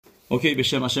אוקיי,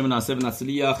 בשם השם נעשה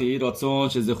ונצליח, יהי רצון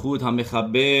שזכות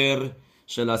המחבר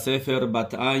של הספר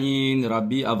בת עין,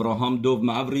 רבי אברהם דוב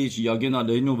מעבריץ', יגן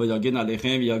עלינו ויגן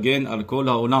עליכם ויגן על כל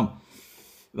העולם.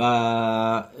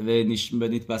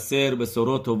 ונתבשר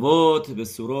בשורות טובות,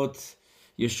 בשורות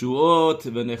ישועות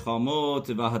ונחמות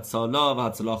והצלה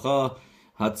והצלחה,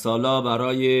 הצלה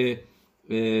ברای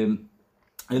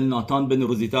אלנתן בן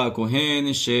רוזיתה הכהן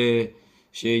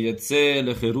שיצא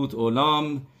לחירות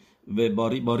עולם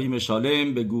ובריא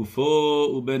משלם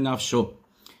בגופו ובנפשו.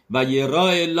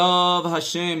 וירא אליו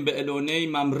השם באלוני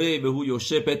ממרא והוא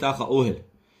יושב פתח האוהל.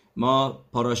 ما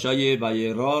پاراشای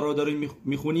ویرا رو داریم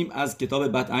میخونیم از کتاب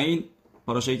בת عین،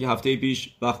 پاراشایی که هفته پیش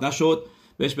وقت نشد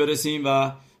بهش برسیم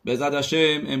و به عزت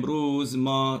هاشم امروز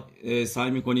ما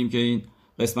سعی میکنیم که این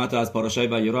قسمت از پاراشای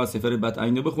ویرا از سفر בת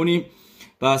عین رو بخونیم.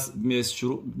 پس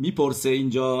میپرسه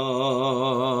اینجا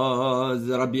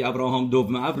ربی ابراهام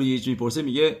دوو معبریچ، میپرسه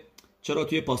میگه چرا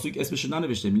توی پاسوک اسمش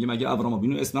ننوشته؟ میگه مگه ابراهام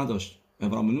ابینو اسم نداشت؟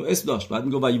 ابراهام ابینو اسم داشت. بعد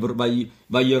میگه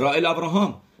ویرا ال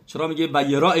ابراهام، چرا میگه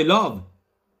ویرا الاو؟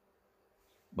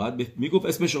 بعد میگفت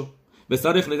اسمشو به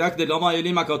سر خلدک دلاما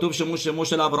ایلی مکاتوب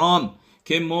شموش الابرام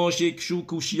که موش کشو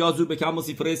کوشیازو به کم و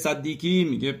سفره صدیقی.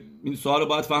 میگه این سوال رو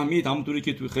باید فهمید همونطوری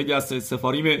که توی خیلی از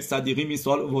سفاریم صدیقی این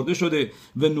سوال ورده شده.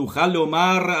 و نوخل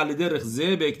عمر علی درخ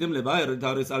زه به اکتم لبایر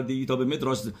تارس الدی تا به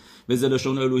مدراش به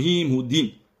زلشون الوهیم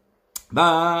هودین.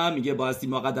 و میگه بایستی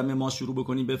ما قدم ما شروع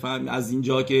بکنیم بفهمیم از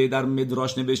اینجا که در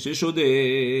مدراش نوشته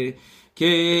شده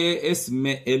که اسم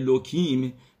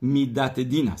الوکیم میدت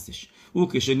دین هستش. او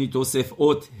که شنی توصف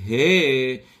اوت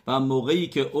ه و موقعی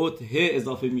که اوت ه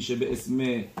اضافه میشه به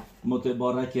اسم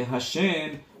متبارک هشم،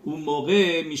 اون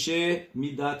موقع میشه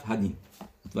میدت هدین.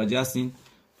 متوجه هستین؟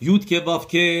 یود که واف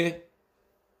که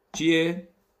چیه؟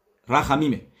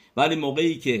 رحمیمه. ولی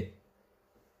موقعی که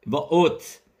و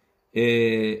اوت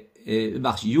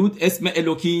بخش یود اسم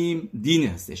الوکیم دین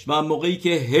هستش و موقعی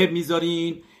که ه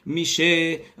میذارین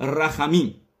میشه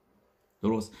رحمیم.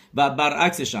 درست. و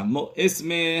برعکسش هم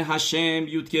اسم هشم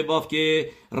یود که واف که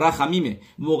رحمیمه،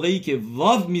 موقعی که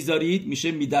واف میذارید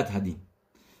میشه میدت هدین.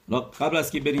 قبل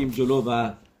از که بریم جلو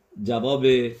و جواب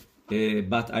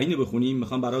בת عین بخونیم،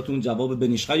 میخوام براتون جواب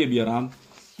بنیشخی بیارم.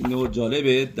 اینو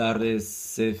جالبه در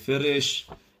سفرش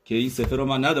که این سفر رو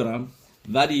من ندارم،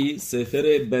 ولی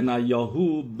سفر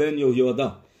بنیاهو بن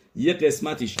یهویادا یه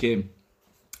قسمتیش که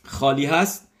خالی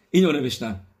هست اینو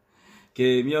نوشتن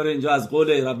که میاره اینجا از قول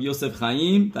ربی یوسف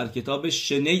خیم در کتاب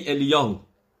شنی الیاهو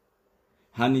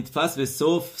هنیتفس و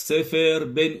صوف سفر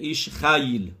بن ایش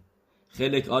خیل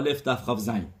خلق آلف دفخاف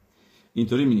زین.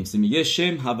 اینطوری می نویسه، میگه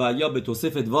شم هویا به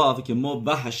توصف دواف که ما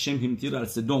به هشم همتیر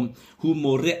السدوم هو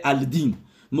موره الدین.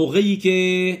 موقعی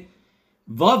که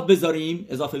واو بذاریم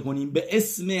اضافه کنیم به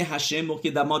اسم هشم،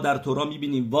 موقعی که ما در تورا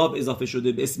میبینیم واو اضافه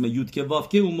شده به اسم یود که واو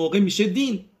که اون موقع میشه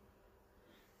دین.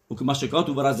 و که مشکات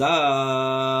و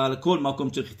ورزال کل ماکم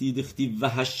چه ختی و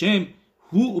هشم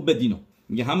هو بدینو.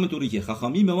 میگه همونطوری که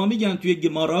خخامی به ما میگن توی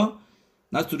گمارا،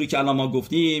 نه طوری که الان ما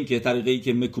گفتیم که طریقی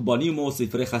که مکوبانی و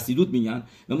سفر خسیدوت میگن،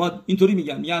 و ما اینطوری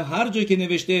میگن هر جایی که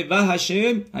نوشته و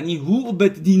هشم یعنی هو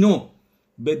بدینو.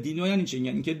 بدینو یعنی چه؟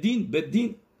 یعنی که دین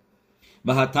بدین.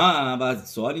 و حتی و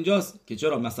سوال اینجاست که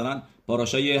چرا مثلا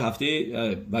پاراشای هفته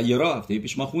و یرا هفته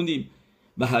پیش ما خوندیم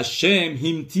و هشم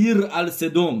همتیر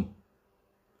السدوم،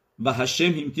 و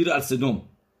هشم همتیر السدوم،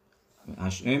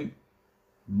 هشم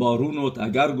بارونوت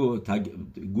اگرگو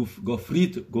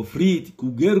گفریت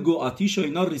کوگرگو آتیش و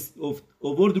اینا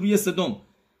اوورد روی سدوم.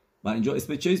 و اینجا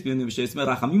اسم چیز نوشته؟ اسم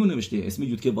رحمیمو نوشته، اسم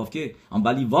یود که واف که هم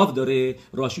ولی واف داره.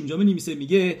 راشی اونجا می‌نویسه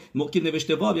میگه موقع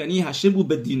نوشته واف یعنی هشم بو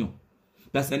بدینو،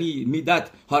 پس یعنی میدت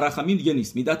ها رحمین دیگه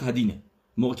نیست، میدت هدینه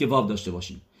موقع که واو داشته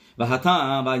باشیم. و حتی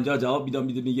و اینجا جواب میدم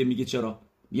میگه چرا؟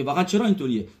 میگه واقعا چرا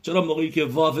اینطوریه؟ چرا موقعی که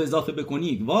واو اضافه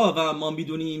بکنید واو ما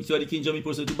میدونیم سوالی که اینجا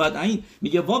میپرسه تو בת عین،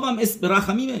 میگه واو هم اسم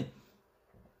رحمیمه.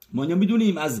 ما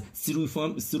میدونیم از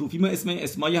سروفیم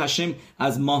اسمای هشم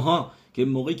از ماها که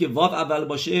موقعی که واو اول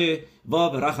باشه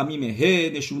واو رحمیمه،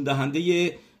 ه نشون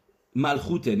دهنده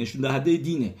ملخوته، نشون دهنده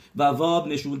دینه، و واو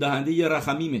نشون دهنده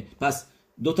رحمیمه. پس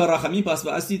دو تا رحمیم پس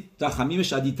واسه رحمیم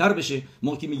شدیدتر بشه.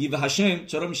 موقعی میگی و هشم،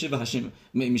 چرا میشه و هشم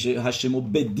میشه هشم و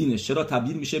بدینش؟ چرا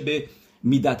تبدیل میشه به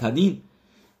میدت هدین؟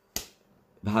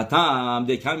 و حتی هم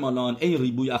دکن مالان این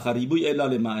ریبوی اخر ریبوی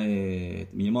الال معد.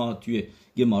 میگه ما توی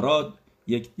گمارا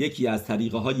یکی از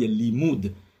طریقه های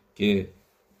لیمود که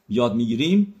یاد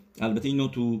میگیریم، البته اینو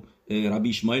تو ربی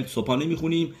اشمایل صبحانه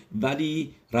میخونیم،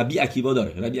 ولی ربی عکیوا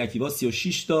داره. ربی عکیوا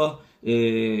 36 تا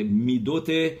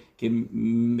میدوته که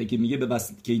میگه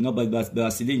که اینا به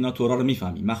وسیله اینا تورا رو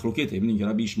میفهمیم. مخلوقته، میبینید که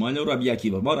ربی اشمایل و ربی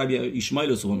عکیوا، ما ربی اشمایل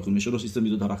رو صبح میخونیم، میشه رو سیستم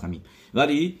میدوت رحمیم.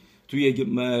 ولی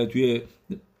توی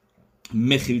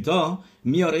مخریتا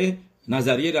میاره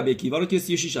نظریه ربی عکیوا رو که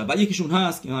 36 و یکیشون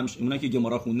هست که اونایی که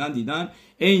گمارا خوندن دیدن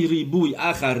این ریبوی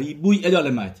اخر ریبوی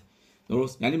ادالمت.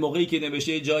 درست؟ یعنی موقعی که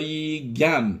نوشته جایی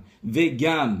گم و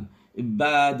گم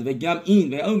بعد و گم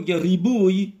این و اون میگه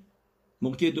ریبوی،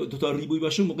 موقعی که دو تا ریبوی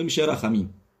باشه موقع میشه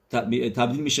رحمیم،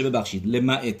 تبدیل میشه ببخشید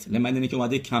لمعت اینه که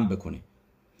اومده کم بکنه.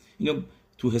 اینو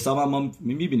تو حساب هم ما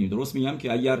میبینیم. درست میگم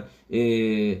که اگر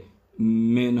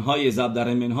منهای ضرب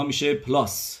در منها میشه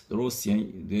پلاس، درست؟ یعنی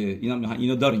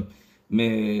اینو داریم.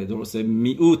 درست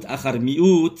میوت اخر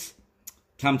میوت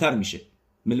کمتر میشه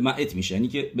ملمعت میشه، یعنی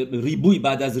که ریبوی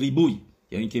بعد از ریبوی،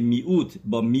 یعنی که میوت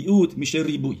با میوت میشه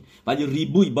ریبوی، ولی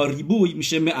ریبوی با ریبوی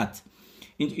میشه معت.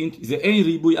 این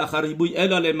ریبوی اخر ریبوی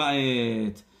الا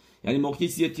معت، یعنی موقعی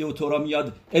چیزی که تورا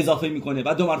میاد اضافه میکنه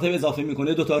و 2 مرتبه اضافه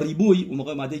میکنه 2 تا ریبوی، اون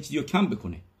موقع اومده چیزی رو کم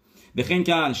بکنه. بخین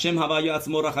کن شم هوایی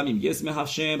اسمو رحمیم، یه اسم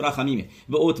هفشم رحمیمه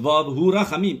و اوت واو هو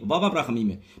رحمیم، واو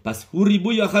رحمیمه، پس هو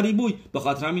ریبوی اخر ریبوی، به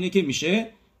خاطر همینه که میشه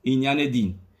این یعنی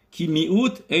دین کی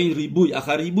میوت این ریبوی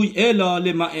اخر ریبوی الا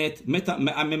لمعت.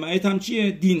 معت هم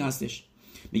چیه؟ دین هستش.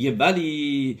 میگه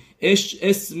ولی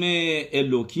اسم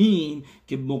الوکیم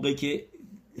که موقعی که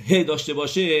ه داشته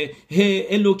باشه ه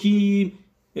الوکیم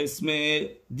اسم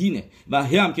دینه و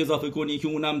هم که اضافه کنی که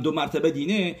اونم 2 مرتبه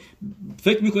دینه،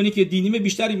 فکر میکنی که دینیمه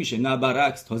بیشتری میشه، نه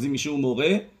برعکس تازه میشه اون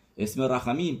موقع اسم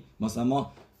رحمیم. مثلا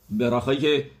ما براخایی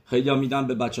که خیلی ها میدن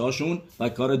به بچه هاشون و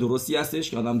کار درستی هستش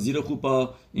که آدم زیر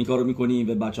خوبا این کارو میکنیم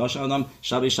و بچه هاش آدم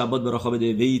شب شبات براخا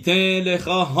بده ویتن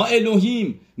لخا ها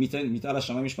الوهیم میتر از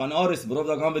شما میشپن آرس برو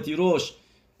داگان به تیروش،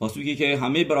 پاسوکی که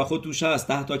همه براخو توش هست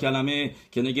 10 تا کلمه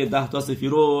که نگه 10 تا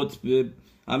سفیروت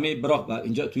همه براخ. و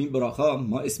اینجا تو این براخا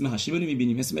ما اسم هشیم رو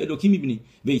میبینیم، اسم الوکی میبینیم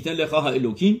ویتن لخا ها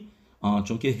الوکیم،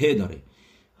 چون که ه داره.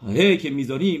 ه که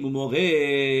میذاریم اون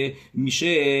موقع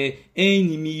میشه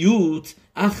این میوت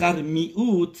اخر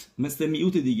میوت، مثل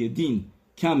میوت دیگه دین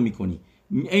کم میکنی،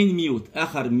 این میوت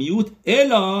اخر میوت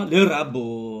الا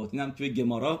لربوت. اینم توی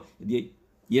گمارا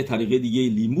یه طریقه دیگه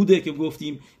لیموده که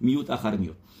گفتیم میوت اخر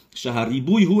میوت شهر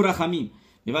ریبوی هو رحمیم.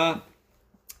 و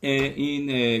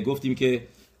این گفتیم که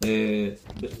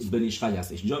بنیشخی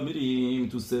هستش. اینجا میریم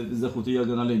تو زخوتی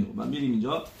یادنالینو و میریم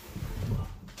اینجا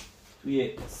توی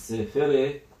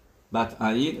سفر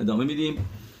بطعین ادامه میدیم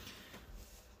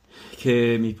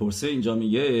که میپرسه. اینجا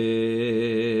میگه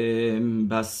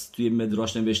بس توی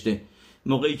مدراش نوشته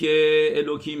موقعی که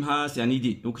الوکیم هست یعنی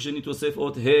دید وکشنی تو صف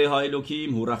اوت ه ها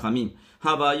الوکیم هو رحمیم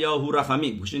هوایا هو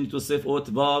رحمیم وکشنی تو صف اوت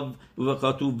واو و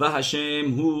کاتو و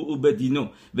هشم هو بدینو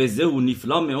و زهو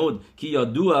نفلا مود کی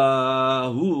یادو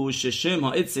هو ششم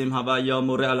ها اتسم هوایا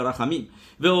مور ال رحمیم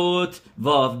و اوت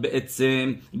واو به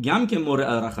اتسم گم که مور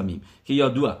ال رحمیم کی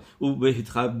یادو او به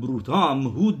خبروتام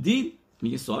هو دید.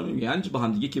 میگه سوال میگه یعنی با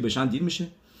هم دیگه که بشن دین میشه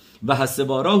و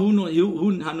حسبارا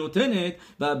هون هنوتنت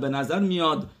و به نظر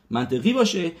میاد منطقی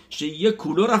باشه یه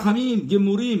کولو رحمیم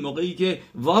گموریم موقعی که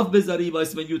واف بذاری با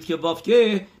اسم یود که واف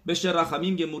که بشه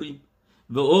رحمیم گموریم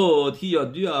و اود کی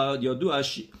یادو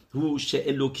هو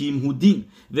شئلوکیم هو دین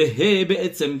و ه به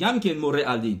اتسم گم که مور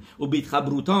الدین و بیت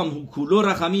خبروتام هو کولو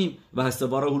رحمیم و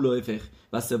حسبارا هو لوفخ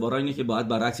و حسبارا اینه که باید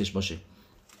برعکسش باشه،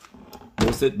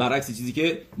 برعکس چیزی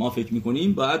که ما فکر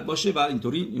میکنیم باید باشه و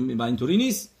اینطوری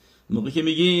نیست. موقعی که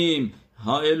میگیم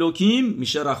ها الوکیم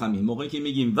میشه رحمیم، موقعی که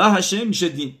میگیم و هشم میشه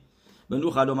دین.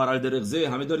 بنو خلو مرال درغزه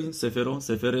همه دارین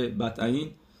سفر بطعین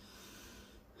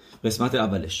قسمت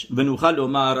اولش بنو خلو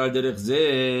مرال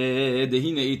درغزه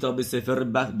دهین ایتا به سفر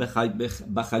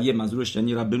بخیه منظورش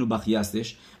یعنی ربنو بخیه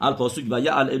هستش الپاسوک و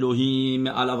یا الالوهیم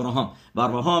الابراهام و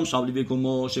ابراهام شاملی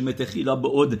بکن شمت خیلا به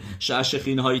اد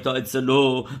شخین های تا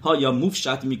اتسلو ها یا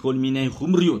مفشت میکل مینه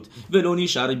خمریوت ولونی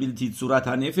شر بیلتید صورت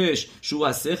نفش شو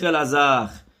از سخل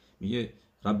ازخ. میگه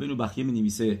ربنو بخیه می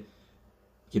نویسه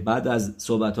که بعد از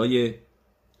صحبت های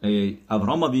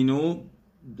ابراهام آوینو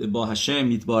با هشم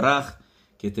میتبارخ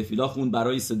که تفیلا خون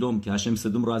برای سدوم که هشم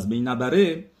سدوم رو از بین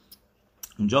نبره،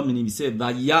 اونجا می نویسه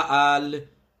و یعل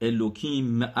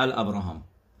الوکیم ال ابراهام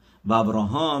و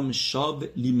ابراهام شاب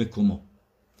لیمکومو.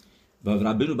 و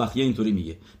ربنو بخیه اینطوری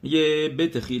میگه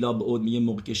بیت خیلا به اود، میگه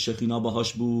موقع که شخینا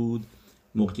باهاش بود،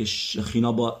 موقع که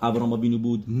شخینا با ابراهام آوینو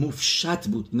بود مفشت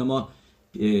بود. اینا ما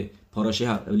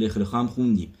پاراشه لخلخ هم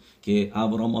خوندیم که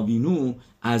ابراهام آوینو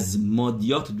از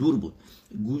مادیات دور بود،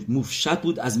 مفشت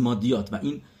بود از مادیات و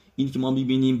این که ما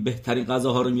میبینیم بهترین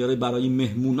غذاها رو میاره برای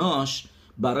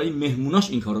مهموناش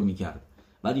این کارو میکرد،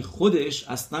 ولی خودش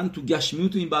اصلا تو گشمی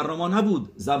تو این برنامه نبود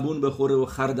زبون بخوره و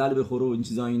خردل بخوره و این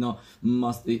چیزا، اینا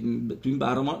تو این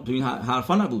برنامه تو این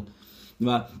حرفا نبود.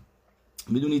 و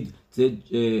میدونید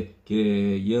که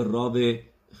یه راو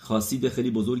خاصید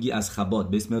خیلی بزرگی از خباد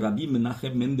به اسم ربی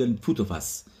منخم مندل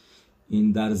پوتوفس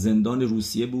این در زندان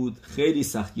روسیه بود، خیلی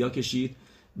سختی‌ها کشید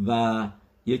و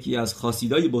یکی از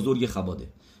خاصیدای بزرگ خباده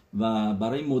و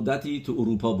برای مدتی تو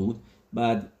اروپا بود.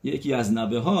 بعد یکی از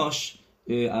نوه‌هاش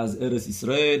از ارس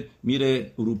اسرائیل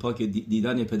میره اروپا که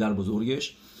دیدن پدر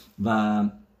بزرگش و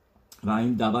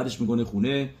این دعوتش میکنه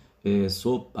خونه.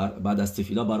 صبح بعد از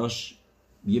تفیلا براش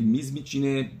یه میز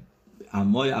میچینه،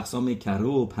 انواع اقسام کره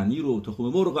و پنیر و تخم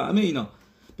مرغ و همه اینا،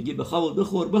 میگه بخواب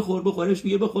بخورش،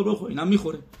 میگه بخور اینا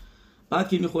میخوره. بعد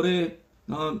که میخوره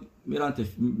میرن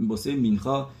واسه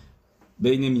مینخا،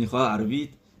 بین مینخا عربید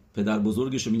پدر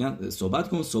بزرگشو میگن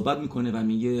صحبت میکنه و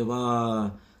میگه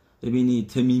وا ببینی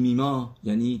تمیمیما،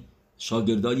 یعنی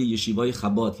شاگردای یشیوای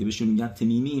خبات که بهشون میگن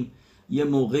تمیمیم، یه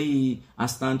موقعی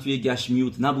اصلا توی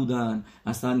گشمیوت نبودن،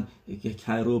 اصلا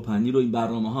کره و پنیر و این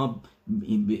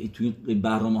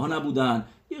برنامه ها نبودن،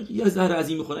 یه ذره از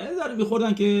این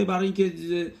میخوردن که برای اینکه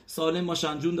سالم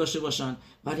باشن، جون داشته باشن،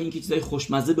 برای اینکه چیزای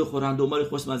خوشمزه بخورن، دنبال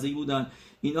خوشمزه‌ای بودن.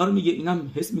 اینا رو میگه،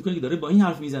 اینم حس میکنه که داره با این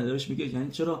حرف میزنه، دارش میگه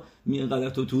یعنی چرا اینقدر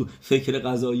تو فکر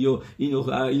غذایی و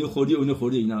اینو خوردی اونو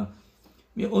خوردی اینا.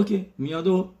 میگه اوکی، میاد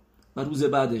و روز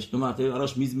بعدش دو مرتبه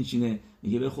براش میز میچینه،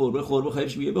 میگه بخور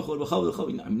بخورش، میگه بخور بخواب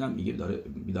اینا میگه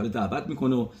داره دعوت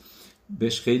میکنه و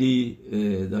بهش خیلی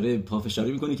داره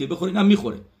پافشاری میکنه که بخور، اینم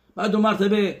میخوره. بعد دو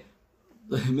مرتبه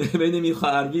بین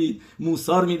میخواربی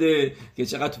موسار میده که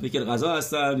چقدر تو فکر غذا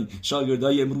هستن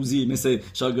شاگردای امروزی، مثل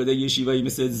شاگردای یشیوایی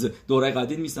مثل دوره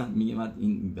قدیم میسن. میگه من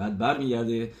این بعد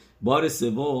برمیگرده بار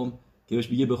سوم که بهش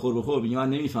میگه بخور، میگه من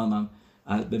نمیفهمم،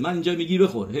 به من اینجا میگی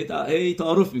بخور، هی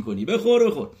تعارف میکنی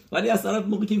بخور، ولی از طرف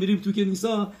موقعی که میریم تو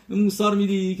کنیسا موسار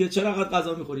میدی که چرا قد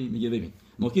غذا میخوری. میگه ببین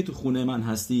موقعی تو خونه من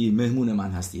هستی، مهمون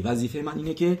من هستی، وظیفه من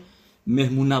اینه که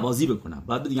مهمون نوازی بکنم،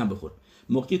 بعد دیگه بخور.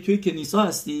 موقعی توی کنیسا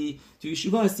هستی، توی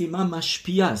شیوا هستی، من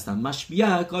مشپیه هستم.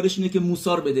 مشپیه کارش اینه که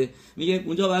موسار بده. میگه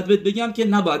اونجا باید بگم که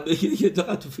نباید بگی که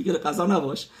تو فکر غذا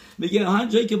نباش. میگه هر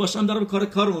جایی که باشم دارم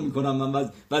کارمو میکنم، من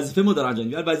وظیفه‌مو دارم انجام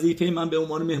میدم. وظیفه من به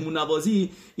عنوان مهمون نوازی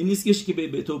این نیست که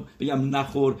به تو بگم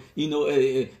نخور اینو،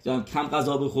 کم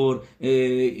غذا بخور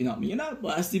اینا. میگه نه،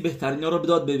 بایستی بهترینا رو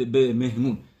بداد به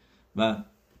مهمون و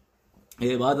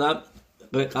بعد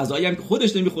غذایی هم که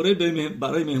خودش نمیخوره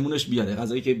برای مهمونش بیاره،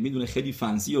 غذایی که میدونه خیلی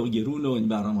فنسی و گرون و این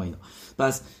برنامه اینا.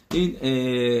 پس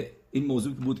این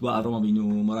موضوع بود با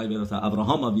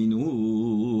ابراهام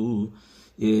آوینو.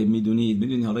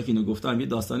 میدونید حالا که اینو گفتم یه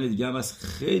داستان دیگه هم از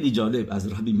خیلی جالب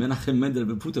از ربی مناخم مندل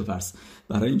به پوتوفرس،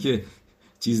 برای اینکه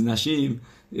چیز نشیم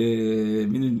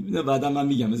میدونید بعدا من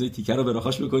میگم از این تیکر رو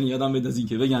براخاش بکنی یادم بندازین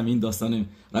که بگم این داستان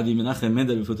ربی مناخم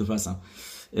مندل به پوتوفرس هم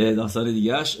داستان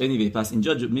دیگهش. anyway پس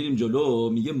اینجا میریم جلو.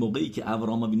 میگه موقعی که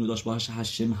ابراهام آوینو داشت باهاش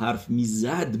هشم حرف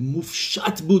میزد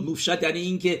مفشت بود. مفشت یعنی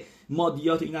این که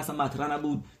مادیات این اصلا مطرح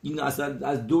نبود، این اصلا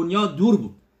از دنیا دور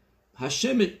بود.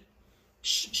 هشم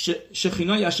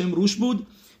شخینای هشم روش بود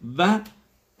و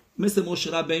مثل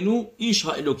موشه ربینو ایش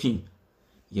ها الوکیم.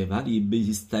 یه ولی به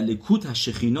استلکوت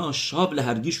هشخینا شاب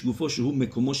لهرگیش گفو شهو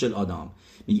مکموش الادام.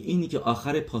 میگه اینی که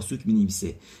آخر پاسوک می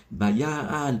نویسه و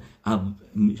یعل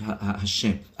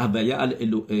هشم و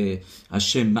یعل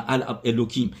هشم معل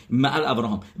الوکیم معل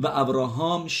ابراهام و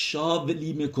ابراهام شاب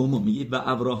لی مکمو. میگه و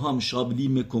ابراهام شاب لی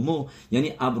مکمو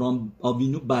یعنی ابراهام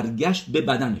آوینو برگشت به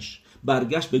بدنش،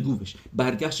 برگشت به گوش،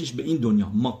 برگشتش به این دنیا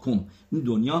ماکم، این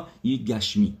دنیا یه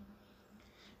گشمی،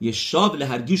 یه شاب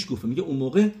لهرگیش گفت. میگه اون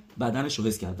موقع بدنش رو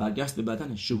حس کرد، برگشت به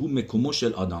بدنش. شهو مکموش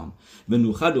الادام و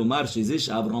نوخل و مرشزش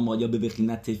ابراهام آیا به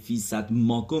بخینت فیصد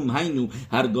ماکم هینو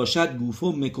هرگاشت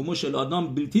گوفو مکموش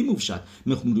الادام بلتی مفشد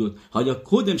مخموریت هایا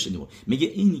کدم شنیو. میگه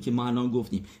اینی که ما الان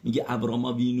گفتیم، میگه ابراهام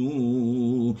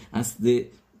آوینو اصل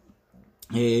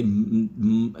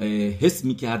حس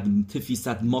میکرد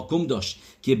تفیصد ماکم داشت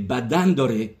که بدن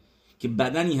داره، که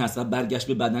بدنی هست و برگشت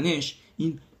به بدنش.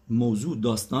 این موضوع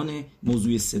داستان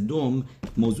موضوع سدوم،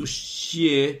 موضوع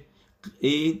چیه؟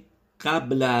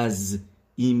 قبل از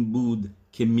این بود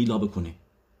که میلا بکنه.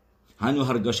 هنو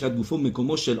هرگاشت گفت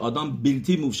مکموش الادام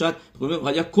بلتی مفشد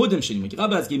یا کدم شنیم که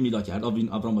قبل از که میلا کرد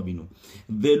ابراهام آوینو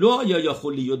ولو یا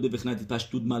خلیات به بخنتی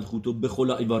پشتود ملخوتو به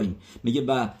خلا ایواریم. میگه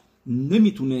و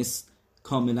نمیتونست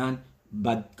کاملا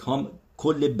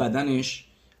کل بدنش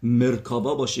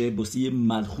مرکابا باشه بسی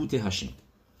ملخوت هشم.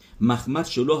 مخمت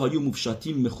شلو هایو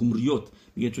مفشاتی مخمریوت.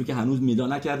 میگه چون که هنوز میلا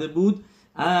نکرده بود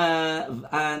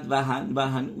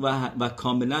و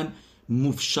کاملا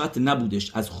مفشات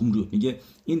نبودش از خمریوت. میگه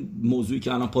این موضوعی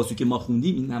که الان پاسو که ما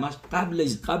خوندیم این همش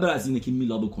قبل از اینه که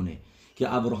میلا بکنه،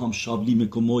 که ابراهام شابلی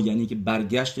مکمو یعنی که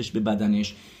برگشتش به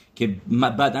بدنش، که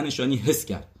بدنش یعنی حس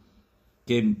کرد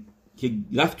که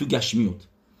رفت تو گشمیوت،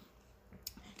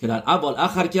 که در اول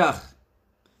آخر که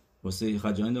واسه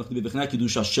خجان داخلی بخنه که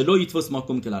دوشا شلو ایتوس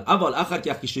ماکم کلال اول آخر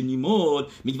که اخیش نیمول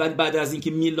میگه بعد از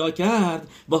اینکه میلا کرد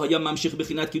و ها یا ممشیخ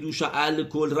بخیند که دوشا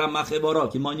الکل رمخ بارا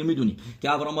که ما نمیدونیم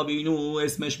که ابرام آوینو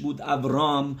اسمش بود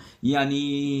ابرام،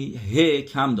 یعنی ه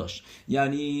کم داشت،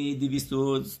 یعنی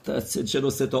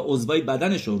 243 تا عضوای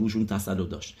بدنش رو روشون تسلط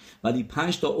داشت، ولی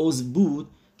 5 تا عضو بود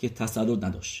که تسلط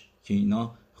نداشت که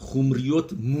اینا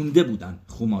خمریوت مونده بودن،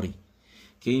 خماری.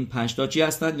 که این 5 تا چی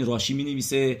هستن؟ راشی می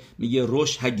نویسه میگه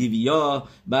روش هگیویا،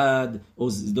 بعد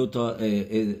دو تا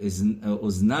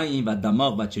ازنین و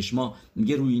دماغ و چشما،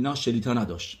 میگه روی اینا شریطا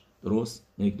نداشت. درست؟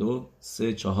 1 2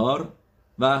 3 4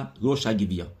 و روش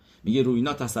هگیویا، میگه روی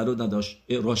اینا تسلط نداشت.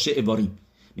 راشه اواریم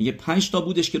میگه 5 تا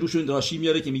بودش که روشون راشی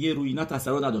میاره که میگه روی اینا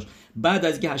تسلط نداشت. بعد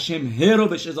از اینکه هشم ه رو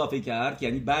بهش اضافه کرد،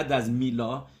 یعنی بعد از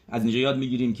میلا، از اینجا یاد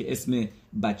میگیریم که اسم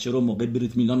بچه رو موقع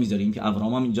بریت میلا میذاریم که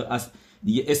ابراهام هم اینجا از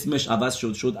دیگه اسمش عوض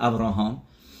شد ابراهام.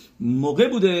 موقع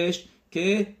بودش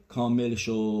که کامل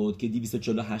شد که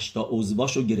 248 تا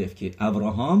عضواشو گرفت که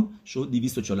ابراهام شد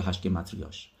 248 که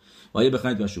متریاش. وایه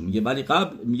بخواید باشون میگه ولی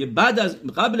میگه بعد از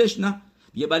قبلش نه،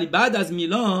 میگه ولی بعد از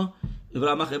میلا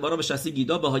ابراهام خبرا به شخصی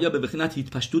گیدا به هایا به بخنت هیت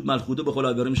پشتود ملخوده به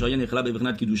خلا بریم شاین اخلا به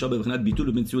بخنت کی دوشا به بخنت بیتول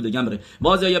و بنسیو دگمره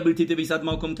باز یا بریتیت ویسات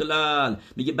ماکم کلال.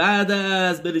 میگه بعد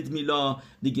از برید میلا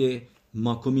دیگه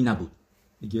ماکمی نبود،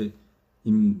 دیگه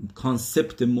این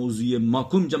کانسپت موضوع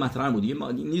ماکم اینجا مطرح نبود،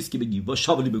 دیگه نیست که بگی با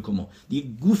شابلی بکمو، دیگه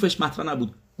گوفش مطرح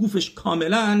نبود، گوفش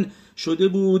کاملا شده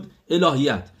بود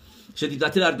الهیت.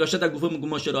 شدیدتی در گاشت در گوفه میگم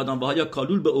ماشر آدم با یا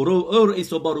کالول به اور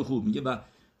ایسو باروخو، میگه و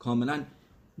کاملا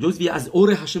جزوی از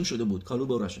اور هشم شده بود، کالول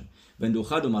به اور هشم.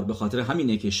 بندوخد عمر به خاطر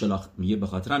همینه که شلاخ میگه، به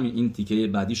خاطر همین این تیکه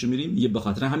بعدیشو میریم میگه به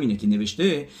خاطر همینه که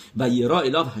نوشته و یرا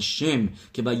اله هشم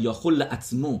که و یاخل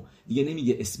عتمو، دیگه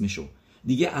نمیگه اسمشو،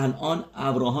 دیگه الان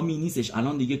ابراهامی نیستش،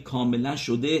 الان دیگه کاملا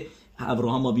شده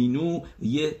ابراهام آوینو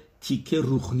یه تیکه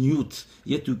روحانیوت،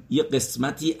 یه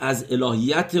قسمتی از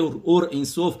الهیت اور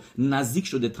انصاف نزدیک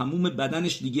شده، تمام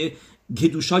بدنش دیگه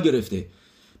گدوشا گرفته.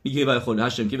 میگه و خود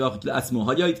هشم که وقتی اسماء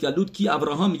ها یتگلود کی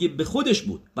ابراهام میگه به خودش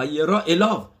بود و یرا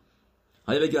اله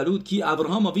های بگلود کی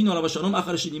ابراهام آوینو علی شانم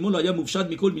آخرش نیمول یا مفشد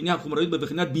میکل بینی خمرید به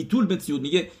بخینت بیتول بتیود،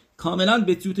 میگه کاملا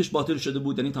بتیوتش باطل شده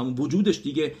بود، یعنی تمام وجودش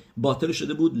دیگه باطل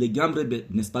شده بود لگمر به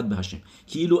نسبت به هشم.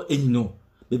 کیلو اینو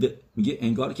میگه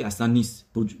انگار که اصلا نیست،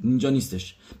 اینجا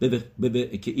نیستش.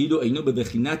 که ایلو اینو به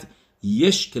بخینت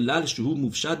یش کلال شهو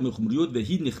مفشد مخمریود و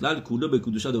هید نخلال کولو به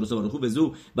کدوشا درسته برخو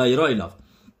وزو و ایرا الاف.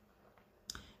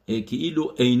 که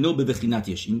ایلو اینو به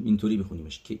بخینتیش، اینطوری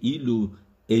بخونیمش که ایلو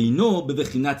اینو به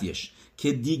بخینتیش،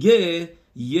 که دیگه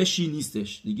یشی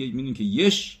نیستش، دیگه میدونیم که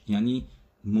یش یعنی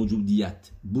موجودیت،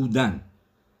 بودن،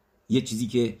 یه چیزی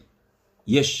که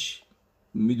یش،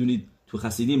 میدونید تو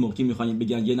خسیدی موقعی میخواین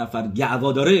بگن یه نفر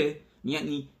گعوا داره،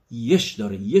 یعنی یش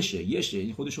داره، یشه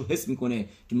یعنی خودش رو حس میکنه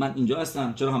که من اینجا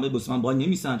هستم، چرا همه بس من با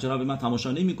نمیسن، چرا به من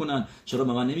تماشا نمیکنن، چرا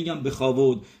به من نمیگم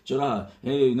بخوابود، چرا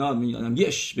اینا میگم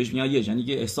یش، بهش میگن یش، یعنی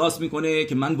که احساس میکنه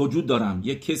که من وجود دارم،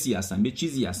 یه کسی هستم، یه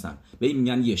چیزی هستم، به این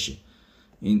میگن یشه.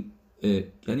 این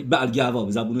یعنی بلگعوا،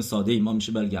 به زبون ساده ما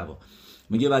میشه بلگعوا.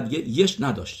 میگه بعد دیگه یش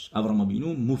نداشت ابراهام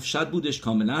بینو، مفشد بودش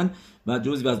کاملا و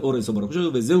جزئی از اور سبارخ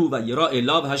شد و زهو و یرا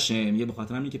الاو هشم. میگه به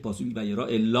خاطر همین که پاسوی و یرا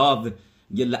الاو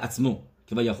یه لعتمو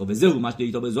که و یاخو زهو مش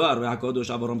دیتا به زهر و حکادوش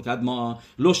ابراهام کد ما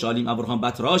لو شالیم ابراهام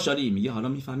بترا شالیم. میگه حالا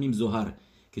میفهمیم زهر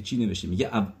که چی نوشته.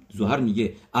 میگه زهر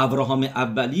میگه ابراهام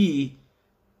اولی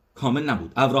کامل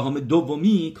نبود، ابراهام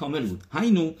دومی کامل بود.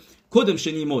 هینو کدم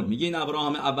شنیمول، میگه این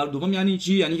ابراهام اول دوم یعنی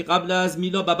چی؟ یعنی قبل از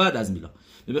میلا و بعد از میلا.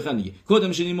 بخوام میگه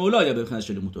کدام شنی مولا یا بخوام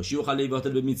شل موتوشی و خلی باطل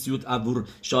به میتسیوت ابور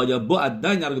شایا بعد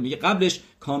نرگ. میگه قبلش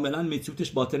کاملا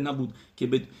میتسیوتش باطل نبود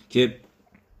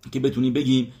که بتونیم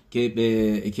بگیم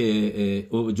که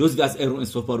جزئی از ارون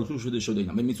استفاروخو شده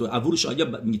اینا. میتسیوت ابور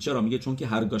شایا میگه چرا؟ میگه چون که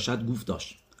هرگاشت گفت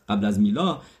داشت قبل از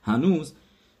میلا هنوز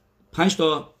 5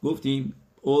 تا گفتیم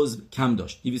عضو کم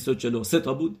داشت، 243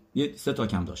 تا بود، 3 تا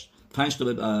کم داشت، 5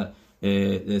 تا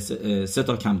 3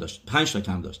 تا کم داشت، 5 تا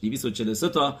کم داشت، 243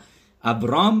 تا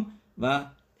ابرام و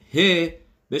ه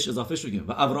بهش اضافه شدیم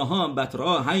و ابراهام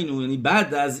بترا هینو، یعنی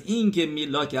بعد از این که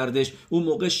میلا کردش اون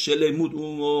موقع شلمود،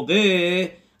 اون موقع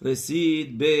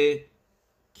رسید به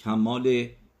کمال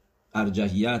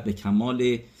ارجحیت، به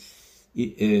کمال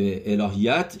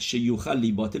الهیت.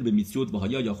 شیوخلی باطل به میتسیوت و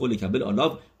هایا یا خول کبل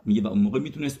آلاو. میگه و اون موقع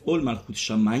میتونست اول ملکوت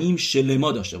شمعیم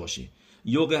شلما داشته باشه،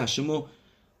 یوغ هشمو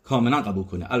کاملا قبول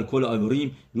کنه، الکل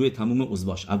آوریم روی تمام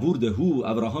عضواش. ابورده هو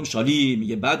ابراهام شالی،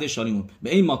 میگه بعد شالیمون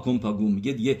به این ماکم پاگوم،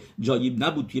 میگه دیگه جایی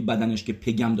نبود توی بدنش که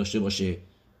پگم داشته باشه،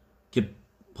 که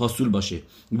پاسول باشه.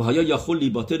 و هیا یخل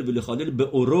لیباتل ولی خالل به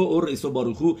اور ایسو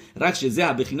باروخو رخش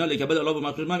زه بخینا لکبل الله و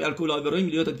مخرج من الکل آورای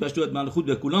میلیات پشتوت من خود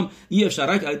به کلام ای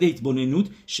افشارک علیه هیتبوننوت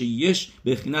شیش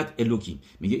بخینت الوکیم.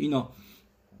 میگه اینا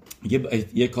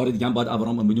یه کار دیگه هم باید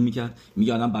ابراهام بدون میکرد.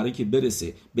 میگه الان برای که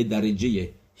برسه به درجه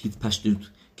هیت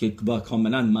پشتوت که با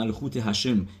کاملا ملکوت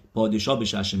هشم پادشاه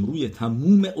بشه هشم روی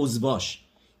تموم عضواش،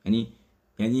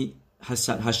 یعنی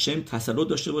هشم تسلط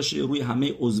داشته باشه روی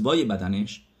همه عضوای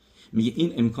بدنش. میگه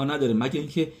این امکان نداره مگه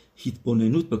اینکه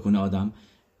هیتبوننوت بکنه، آدم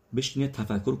بشینه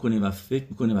تفکر کنه و فکر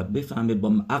بکنه و بفهمه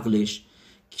با عقلش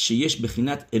شیش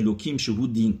بخینت الوکیم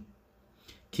شهود دین،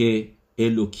 که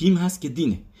الوکیم هست که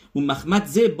دینه. اون مخمد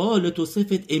زه بال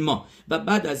توصفت ایما، و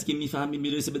بعد از که میفهمی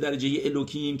میرسه به درجه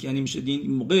الوکیم که یعنی میشه دین،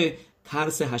 این موقع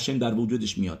ترس هشم در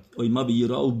وجودش میاد. ایما به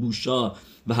یرا و بوشا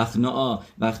و حخناء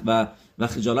و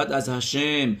خجالت از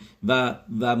هشم و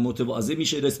متواضع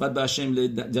میشه نسبت به هشم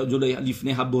جلوی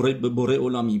لیفنه بره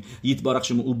اولامی یتبارک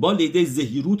شما او با لیده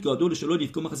زهیروت گادول شلو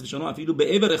لیفکم خاص بشانو افیلو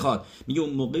به ایور خاد. میگه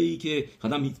اون موقعی که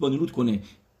خدام هیتبانیروت کنه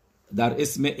در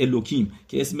اسم الوکیم،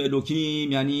 که اسم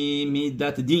الوکیم یعنی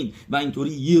میدت دین، و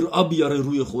اینطوری یرا بیاره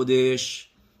روی خودش.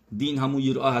 دین همون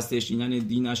یرا هستش، یعنی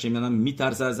دین هشم، یعنی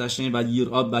میترسه از هشم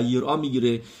و یرا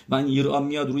میگیره و این یرا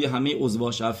میاد روی همه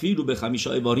عضواش افیلو به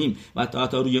خمیشا ایواریم و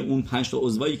تا روی اون 5 تا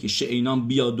عضوایی که شینام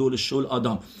بیا دول شل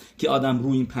آدم، که آدم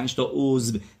روی این 5 تا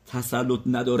عضو تسلط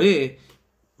نداره،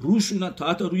 روشون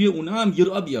تا روی اونها هم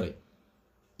یرا بیاره،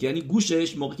 یعنی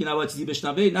گوشش موقعی که نباید چیزی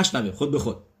بشنوه نشنوه خود به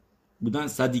خود. بودن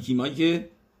صدیکیمایی که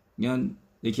یعنی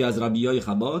یکی از ربیای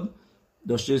خباد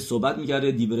داشته صحبت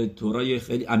میکرده، دیور تورای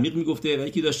خیلی عمیق میگفته و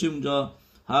یکی داشته اونجا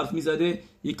حرف میزده،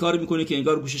 یک کاری میکنه که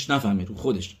انگار گوشش نفهمه رو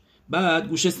خودش، بعد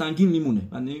گوشش سنگین میمونه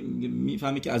و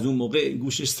میفهمه که از اون موقع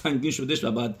گوشش سنگین شدش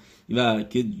و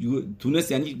که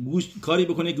تونست یعنی کاری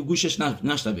بکنه که گوشش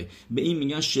نشنوه. به این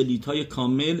میگن شلیتای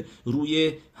کامل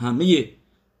روی همه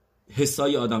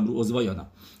حسای آدم، رو عضوای آدم.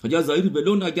 یا ظاهر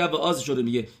ولو نگه و آز شوره،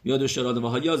 میگه یاد شراده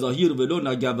و یا ظاهر ولو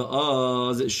نگه و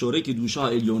آز شوره که دوشا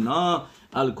الیونا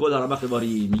الکل ربخ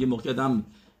باری. میگه موقع آدم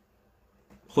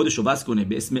خودشو بس کنه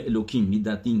به اسم الوکیم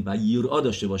میدتین و یرا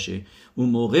داشته باشه، اون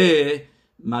موقع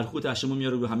ملکوت هشم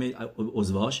میاره رو همه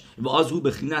عضواش و از او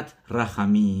بخینت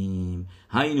رحمیم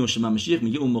هاینوش ممشیخ.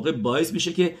 میگه اون موقع باعث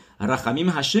میشه که رحمیم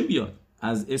هشم بیاد،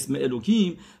 از اسم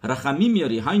الوکیم رحمیم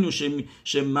میاری، هاینوش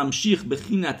ممشیخ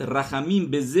بخینت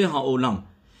رحمیم به زه اولام.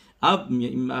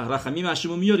 رحمیم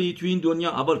هشمو میاری تو این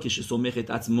دنیا. اول که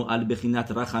سومخت اتمو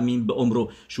البخینت رحمیم به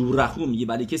عمرو شو رحوم. یه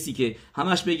ولی کسی که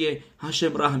همش بگه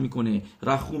هشم رحم میکنه،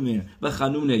 رحومه و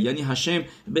خنونه، یعنی هشم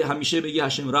همیشه بگه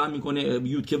هشم رحم میکنه،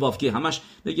 یود که واف که همش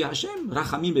بگه هشم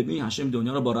رحمیم. ببین هشم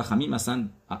دنیا رو با رحمیم مثلا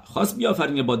خاص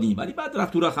بیافرینه با دین، ولی بعد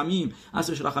رفت تو رحمیم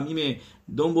اصلش رحمیم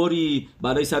دنبوری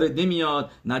برای سرت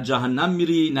نمیاد، نه جهنم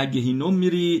میری نه گهینم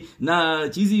میری نه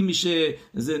چیزی میشه،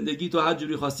 زندگی تو هر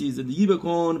جوری خواستی زندگی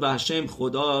بکن و هشم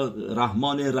خدا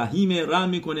رحمان رحیم رحم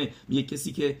میکنه. یه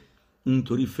کسی که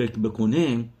اونطوری فکر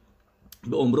بکنه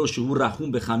به عمره شهور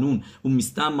رحوم به خنون اون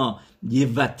میستما یه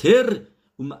وتر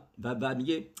و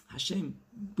میگه هشم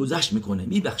گذشت میکنه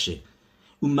میبخشه،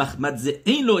 اون مخمد ز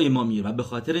این لو امامیه و به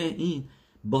خاطر این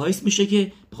باعث میشه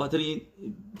که به خاطر این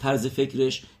طرز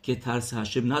فکرش که ترس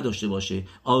هشم نداشته باشه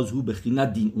آزهو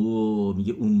بخینت دین، او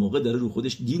میگه اون موقع داره رو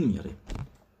خودش دین میاره.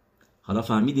 حالا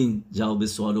فهمیدین جواب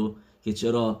سوالو که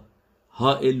چرا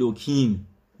ها الوکیم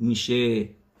میشه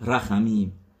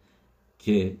رحمیم،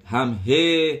 که هم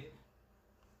ه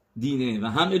دینه و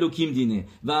هم الوکیم دینه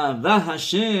و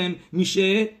هشم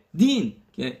میشه دین،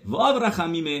 که واو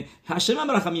رحمیمه هشم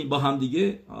هم رحمیم با هم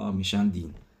دیگه میشن دین.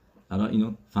 حالا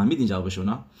اینو فهمیدین جوابشو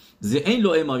نه؟ ز این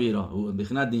لو ماویرا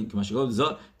بخند دین که ماشاءالله ز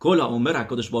کل عمر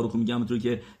حکادش باروخ میگه همونطوری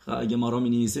که اگه ما را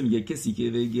مینویسه میگه کسی که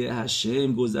بگه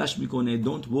هشم گذشت میکنه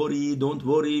don't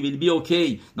worry will be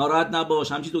okay، ناراحت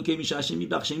نباش همچین اوکی میشه، هشم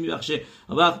میبخشه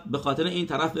و به خاطر این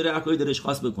طرف بره هر کاری دلش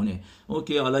خواست بکنه.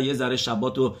 اوکی حالا یه ذره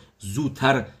شباتو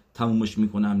زودتر تمومش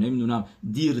میکنم، نمیدونم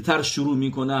دیرتر شروع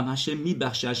میکنم، هشم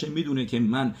میبخشه، هشم میدونه که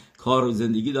من کار و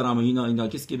زندگی دارم و اینا.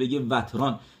 کسی که بگه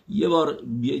وتران یه بار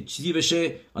چیزی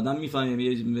بشه آدم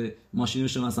میفهمه،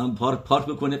 ماشینش مثلا پارک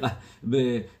بکنه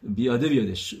به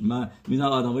بیادش. من میبینم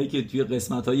آدمایی که توی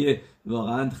قسمت‌های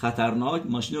واقعا خطرناک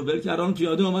ماشین رو ول کردن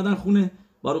پیاده اومدن خونه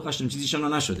بارو قشنگ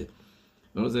چیزیشون نشده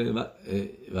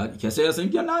و کسی هستن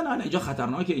میگن نه اینجا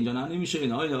خطرناکه، اینجا نمیشه،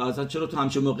 اینا اصلا چرا تو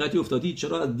همچین موقعیتی افتادی،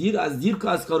 چرا از دیر که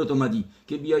از کارت اومدی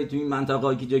که بیای تو این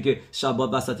منطقه‌ای که جایی که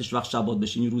شبات وسطش وقت شبات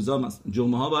بشه. این روزا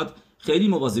جمعه ها باید خیلی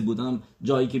مواظب بودن،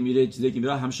 جایی که میره چیزی که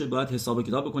میره همیشه باید حساب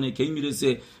کتاب بکنه کی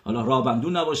میرسه، حالا راه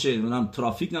بندون نباشه، نمیدونم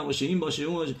ترافیک نباشه، این باشه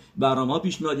اون باشه، برنامه‌ها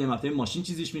پیش میاد، یه وقته ماشین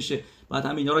چیزیش میشه، بعد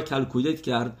هم اینا رو کلکولیت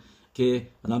کرد که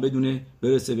الان بدونه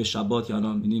برسه به شبات که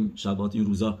الان می‌بینیم شبات این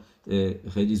روزا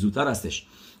خیلی زودتر هستش.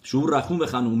 شعور رخون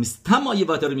بخنو مستمای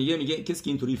واتر میگه کسی که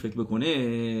اینطوری فکر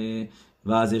بکنه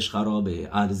وضعش خرابه.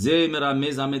 عرضه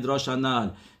مرمز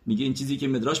مدراشنال میگه این چیزی که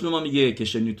مدراش به ما میگه که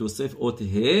شنی توصف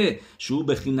اوته شو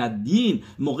بخیند دین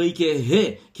موقعی که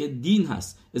ه که دین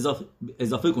هست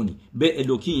اضافه کنی به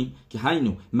الوکیم که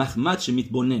هینو محمد شمیت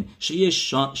بونن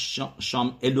شیش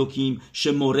شام الوکیم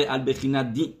شموره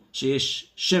البخیند دین شیش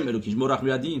شم الوکیم مرخ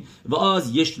دین و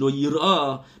از یش لو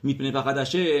یرا میپنه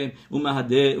فقدشه و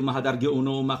مهدرگه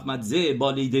اونو محمد زه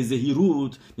بالید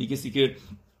زهیروت میگه کسی که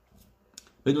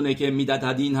بدونه که میدت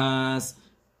هدین هست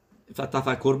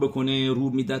تفکر بکنه رو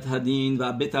میدت هدین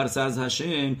و بترسه از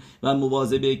هشم و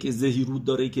مواظبه که زهیرود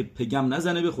داره که پگم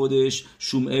نزنه به خودش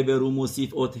شومعه به رو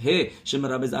موسیف اوته شم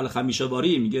ربز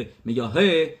الخمیشواری میگه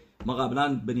هی ما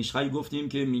قبلا به نیشخی گفتیم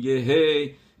که میگه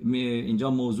هی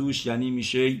اینجا موضوعش یعنی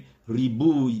میشه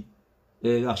ریبوی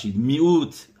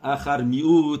میوت آخر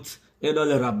میوت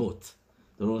الال ربوت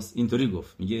درست اینطوری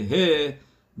گفت میگه هی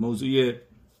موضوع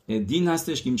دین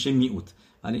هستش که میشه میوت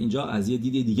ولی اینجا از یه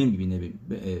دید دیگه میبینه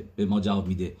به ما جواب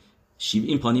میده.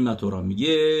 این پانی متورا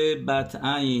میگه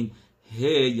بطعین ه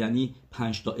یعنی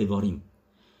 5 تا اواریم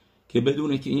که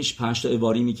بدونه که این 5 تا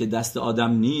اواریمی که دست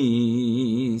آدم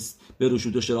نیست به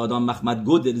روشوتو شر آدم مخمد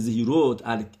گودل زهیروت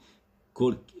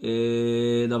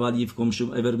لوالیف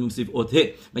کمشو اور موسیف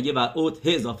اوته مگه و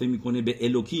اوته اضافه میکنه به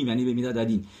الوکیم یعنی به میداد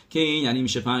دین که این یعنی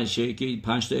میشه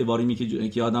 5 تا اواریمی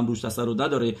که آدم روش تسر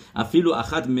داره افیلو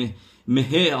اخد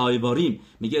مه آیواریم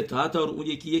میگه تا حتی اون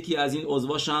یکی از این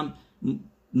عضواش هم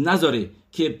نذاره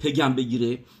که پگم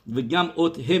بگیره و گم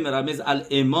اوته مرمز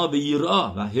الاما به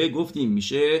یرا و ه گفتیم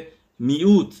میشه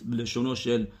میوت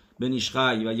بلشونوشل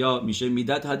بنیشخای و یا میشه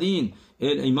میدت هدین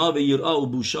ایما به یرا و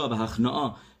بوشا و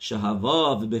هخناء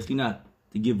شهوا و بخینت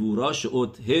گبورا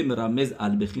شوت مرمز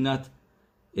البخینت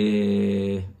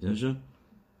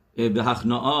به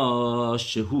هخناء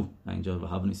شهو اینجا به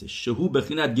هوا نیست شهو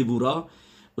بخینت گبورا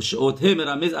و شوت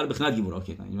مرمز البخینت گبورا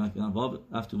که این واب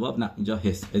افتو واب نه اینجا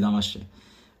هست ادامهشه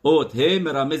اوت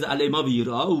مرمز الیما به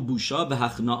یرا و بوشا به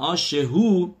هخناء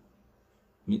شهو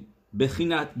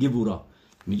بخینت گبورا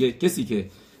میگه کسی که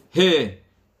ه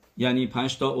یعنی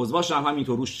 5 تا عضواش هم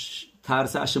همینطور روش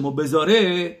ترس هشمو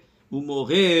بذاره اون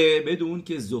موقع بدون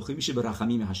که زخه میشه به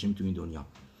رحمیم هشم تو این دنیا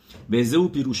به زو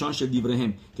پیروشان شد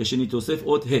دیبرهم که شنی توصف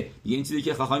اوت ه یه این چیزی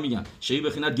که خواهی میگن شی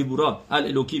بخینت گبورا ال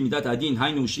الوکی میدت ادین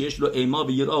هینوشیش لو ایما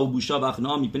به یرا و بوشا و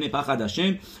اخنا میپنه پخد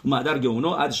هشم و مادر گونو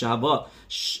اد شهوا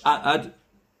اد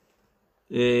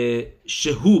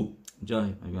شهو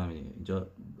اینجا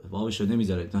واوشو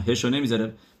نمیذاره هشو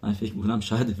نمیذاره من فکر میکنم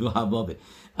شاید به حوابه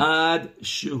اد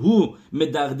شهو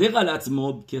مدغدغ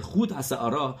الاتموب که خود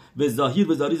حسارا به ظاهر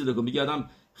به ظاهری زده کن میگه آدم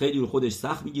خیلی رو خودش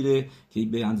سخت میگیره که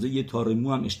به اندازه یه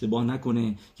تارمو هم اشتباه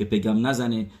نکنه که پگم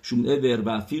نزنه شون اور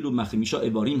و فیل و مخمیشا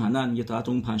اباریم هنن یه تا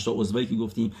اون 5 تا عضوی که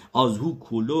گفتیم ازهو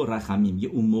کلو رحمیم یه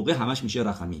اون موقع همش میشه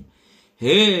رحمیم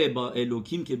ه با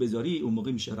الوکیم که بذاری اون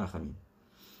موقع میشه رحمیم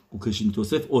و کشین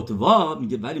توصف اتوا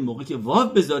میگه ولی موقعی که واو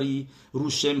بذاری رو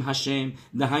شم هشم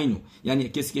نهینو یعنی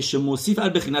کسی که شموسیف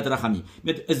البخینت رحمی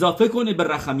اضافه کنه به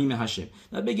رحمیم هشم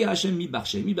و بگه هشم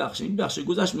میبخشه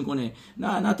گذشت میکنه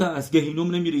نه تا از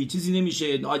گهینوم نمیره چیزی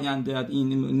نمیشه آینده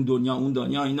این دنیا اون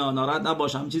دنیا اینا ناراحت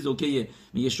نباش هم چیز اوکیه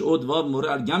میگه شود واو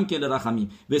مورد گم کنه رحمی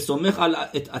به سمخ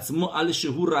اتعصمو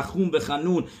الشهور رخوم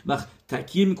بخنون و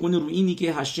تکیه میکنه رو اینی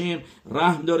که هشم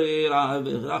رحم داره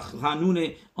خانون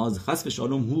از خسف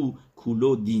شالوم هو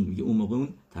کولو دین میگه اون موقع اون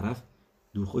طرف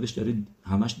دور خودش داره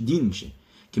همش دین میشه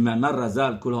که من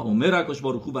رزل کلها عمر کش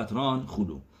با رکوب بطران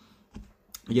خلو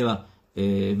میگه و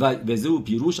وزو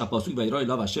پیروش اپاسوک و ایرای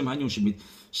لا و شم هنیون شمید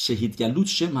شهید گلوت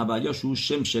شم هوالیا شو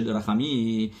شم شل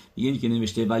رخمی میگه اینی که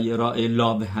نوشته و ایرای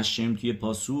لا و هشم توی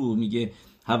پاسو میگه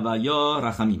هوالیا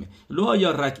رخمیمه لو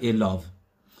یا رک الاو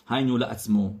هینول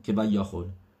اتمو که بیا خول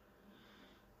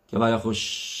که بیا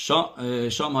خوش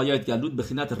شام هایت گلود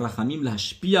بخینت رحمیم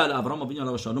لهشپیا الابراهام بین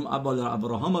علی شالوم ابال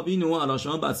ابراهام بین و علی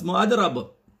شالوم باسمو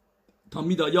ادرب تا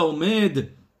میدایا اومد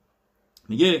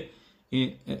میگه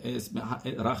اسم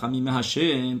رحمیم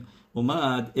هشم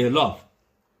اومد الاف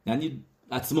یعنی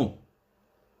اتمو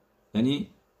یعنی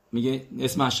میگه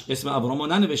اسم ابراهامو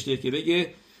ننوشته که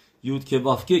بگه یود که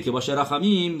وافکه که باشه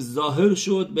رحمیم ظاهر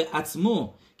شد به اتمو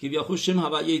که بیا خوش شم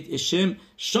هوایت شم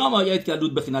شام آیت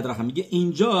گلود بخیند رحم میگه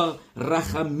اینجا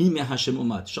رحمیم هشم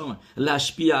اومد شام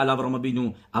لشپی علی ابراهام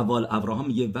بینو اول ابراهام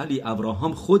میگه ولی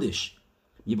ابراهام خودش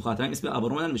میگه بخاطر اسم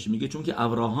ابراهام نمیشه میگه چون که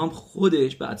ابراهام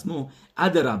خودش به اتمو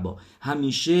ادربا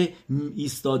همیشه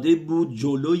ایستاده بود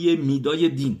جلوی میدای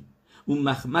دین اون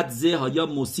محمد زه هایا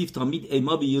موصیف تامید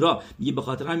ایما بیرا، میگه به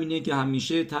خاطر همینه که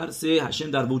همیشه ترس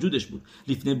هشم در وجودش بود.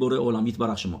 لیفنه بره اولامیت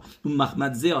بارخ شما اون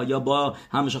محمد زه هایا با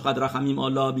همیشه قدر رحمیم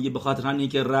الله، میگه به خاطر همینه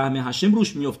که رحم هشم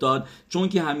روش میافتاد، چون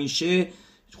که همیشه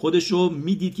خودشو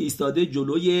میدید که ایستاده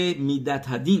جلوی میدت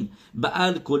هدین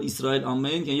بعل کل اسرائیل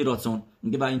آمین، که این راتون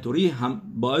میگه و اینطوری هم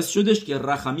باعث شدش که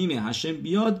رحمیم هشم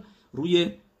بیاد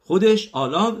روی خودش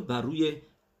آلاب و روی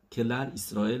کلر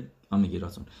اسرائیل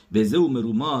آمگیراتون. و زه و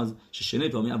مروماز ششنه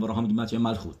پامی ابراهام گیمت یا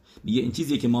ملخوت، میگه این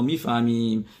چیزی که ما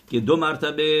میفهمیم که 2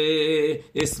 مرتبه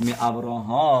اسم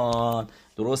ابراهام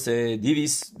درست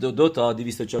 202 تا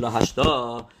 248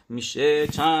 تا میشه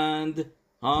چند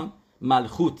ها؟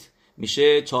 ملخوت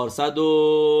میشه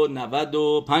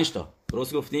 495 تا،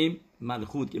 درست گفتیم؟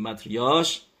 ملخوت که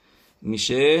متریاش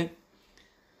میشه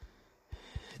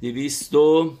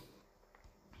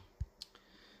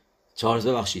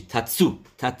 214 بخشید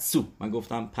تتسو من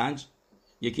گفتم 5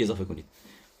 یکی اضافه کنید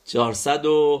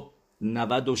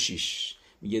 496.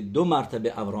 میگه 2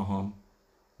 مرتبه ابراهام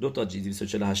 2 تا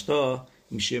 248 تا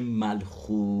میشه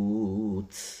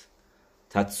ملخوت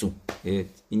تتسو.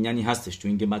 این یعنی هستش تو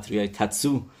این گمتریای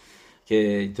تتسو که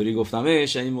اینطوری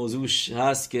گفتمش، این موضوعش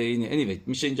هست که این anyway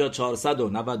میشه اینجا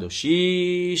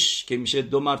 496 که میشه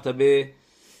 2 مرتبه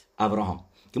ابراهام.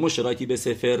 که ما شرایطی به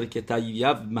سفر که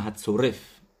تییب مهد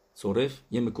صرف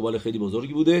یه مکوبال خیلی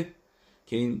بزرگی بوده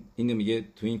که این میگه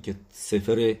تو این که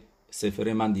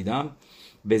سفر من دیدم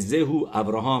به زهو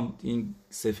ابراهام، این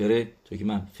سفره تو که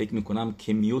من فکر میکنم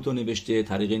کمیوتو نوشته،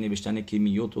 طریقه نوشتن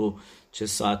کمیوتو، چه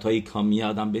ساعتهایی کامیه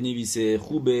آدم بنویسه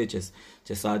خوبه،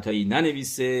 چه ساعتهایی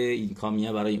ننویسه این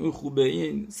کامیه برای اون خوبه.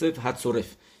 این سفر حد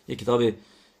صرف یه کتاب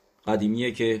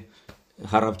قدیمیه که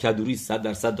حرب کدوری 100%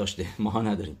 داشته، ما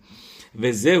نداریم.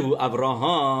 و زهو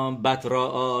ابراهام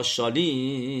بطرا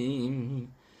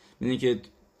شالیم، میدونی که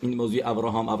این موضوع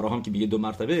ابراهام که میگه 2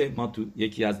 مرتبه، ما تو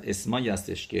یکی از اسمایی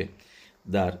هستش که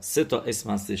در 3 تا اسم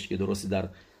هستش که درستی در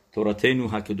توراتینو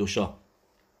هکدوشا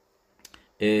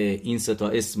این 3 تا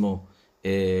اسمو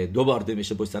 2 بار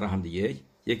نوشته پشت سر هم دیگه.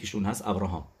 یکیشون هست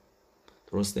ابراهام،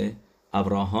 درسته؟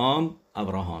 ابراهام،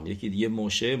 یکی دیگه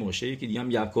موشه، یکی دیگه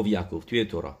هم یعقوب توی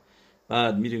تورا.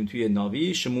 بعد میریم توی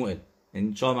ناوی شموئل،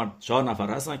 این 4 نفر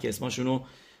هستن که اسمشونو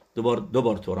دو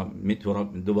بار تورا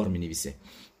می-نویسه.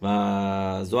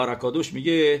 و زوار اکادوش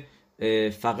میگه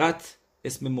فقط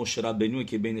اسم موشه ربینو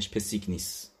که بینش پسیک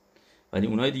نیست، ولی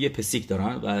اونای دیگه پسیک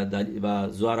دارن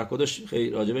و زوار اکادوش خیلی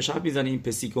راجبش حرف میزنه این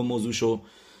پسیک و موضوعشو.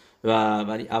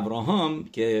 ولی ابراهام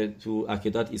که تو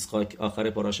عقیدت اسحاق آخر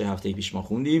پاراشه هفته پیش ما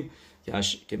خوندیم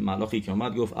که ملاکی که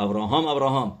اومد گفت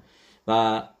ابراهام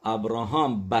و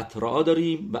ابراهام بطرا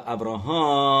داریم و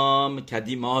ابراهام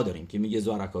کدیما داریم که میگه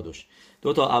زوار اکادوش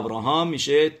 2 تا ابراهام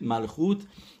میشه ملخوت،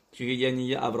 که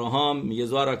یعنی ابراهام میگه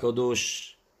زوار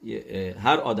اکادوش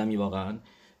هر آدمی واقعا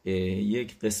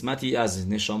یک قسمتی از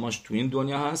نشاماش تو این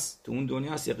دنیا هست، تو اون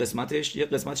دنیا هست، یه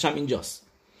قسمتش هم اینجاست.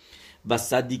 و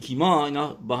صدیقیما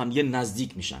اینا با هم یه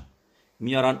نزدیک میشن،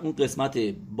 میارن اون قسمت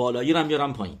بالایی رو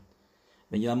میارن پایین.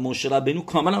 میگن موشه ربینو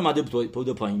کاملا اومده بود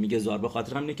پایین، میگه زار به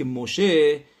خاطر همینه که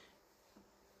موشه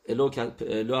الو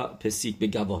پسیک به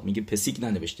گواه میگه پسیک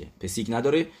ننوشته، پسیک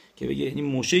نداره که بگه این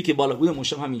موشه‌ای که بالا بود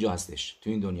موشه هم اینجا هستش تو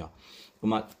این دنیا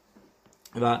اومد.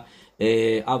 و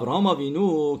ابراهام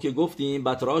آوینو که گفتیم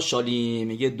بطرا شالی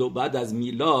میگه بعد از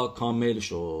میلا کامل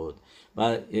شد و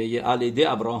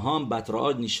علیده ابراهام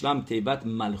بطرا نشلم تیبت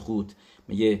ملخوت.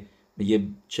 میگه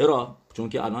چرا؟ چون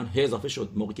که الان ه اضافه شد،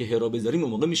 موقعی که ه را بذاریم اون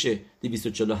موقع میشه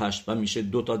 248 و میشه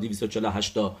 2 تا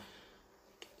 248 تا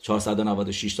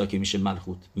 496 تا که میشه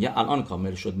ملخوت. میگه الان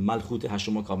کامل شد، ملخوت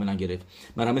هشم کاملا گرفت.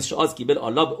 مرمش از کیبل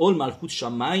الله به اول ملخوت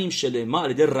شمایم شلما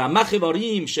علیده رمخ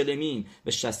واریم شلمین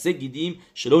و شسه گیدیم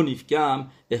شلو نیفکم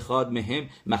اخاد مهم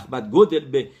مخبت گودل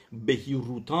به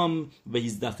بهیروتام و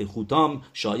یزدخ خوتام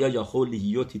شایا یا خول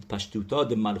هیوتیت پشتوتا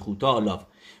د ملخوتا الاف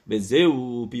و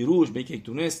زو پیروش به که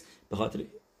تونست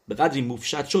به قدری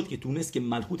مفشد شد که تونست که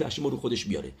ملخوت هشم رو خودش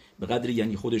بیاره، به قدری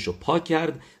یعنی خودش رو پاک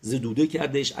کرد، زدوده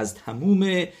کردش از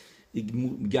تموم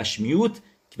گشمیوت.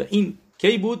 و این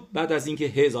کی بود؟ بعد از اینکه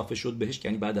ه اضافه شد بهش،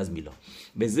 یعنی بعد از میلاد.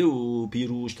 بزه و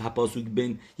پیروش تپاسوک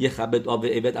بین یه خبت آب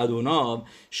عبد ادوناب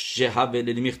شهب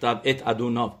لمیختب ات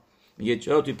ادوناب. میگه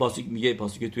چرا توی پاسوک میگه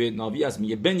پاسوک توی ناوی است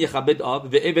میگه بین یه خبت آب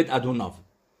و عبد ادوناب،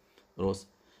 درست؟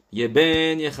 یه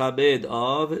بین یه خبت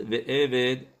آب و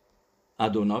عبد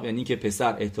ادوناب یعنی که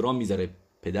پسر احترام میذاره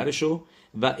پدرشو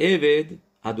و عبد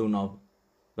ادوناب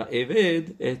و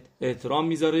عبد احترام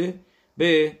میذاره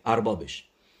به اربابش.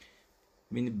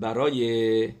 این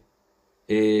برای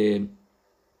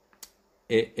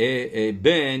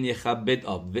بن یخبد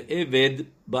آب و عبد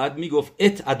بعد میگفت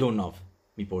ات ادوناب،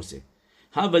 میپرسه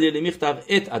ها ولی میختب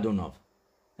ات ادوناب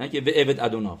نه که و عبد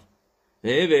ادوناو، و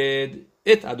عبد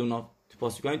ات ادوناو. تو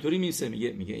پاسوکا اینطوری میسه،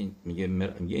 میگه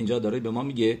اینجا داره به ما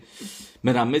میگه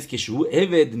مرمز که شو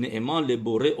عبد نعمان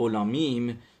لبوره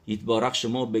اولامیم یتبارک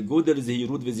شما به گودل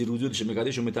زهیرود و زیروزود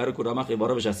شمکده شما تر کرامخ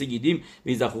عباره بشسی گیدیم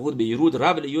و زخخود به یرود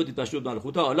رب لیود تشود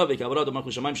ملخوتا حالا و کبرات و مخ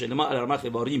شما شلما الرمخ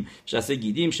عباریم شسی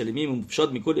گیدیم شلمیم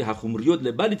شاد میکلی حخومریود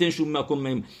لبلی تنشون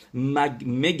مکم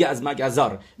مگ از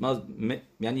مگزار،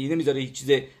 یعنی نمیذاره هیچ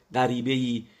چیز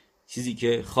غریبه‌ای، چیزی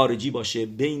که خارجی باشه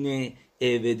بین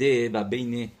عبده و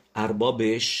بین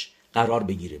اربابش قرار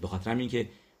بگیره. به خاطر همین که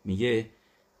میگه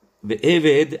و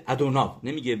عبد ادوناو،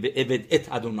 نمیگه و عبد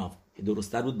ات ادوناو.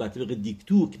 درست‌تر بود به طریق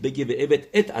دیکتوک بگه و عبد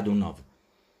ات ادوناو.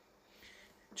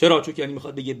 چرا؟ چون یعنی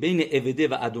میخواد بگه بین عبده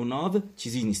و ادوناو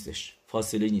چیزی نیستش،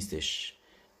 فاصله نیستش.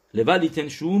 لولی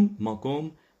تنشوم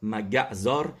ماکم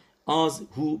مگعزار از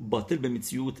هو باطل به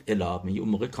متیوت الا، میگه اون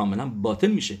موقع کاملا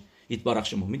باطل میشه. یتبارک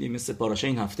شما میدیم مثل پاراشه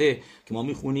این هفته که ما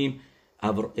میخونیم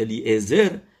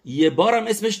الیعزر یه بارم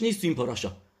اسمش نیست تو این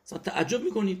پاراشا. اصلا تعجب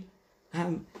میکنید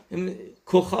هم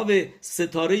کوخاو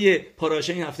ستاره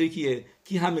پاراشه این هفته کیه؟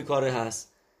 کی همه کاره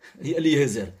هست؟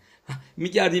 الیعزر.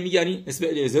 میگردی اسم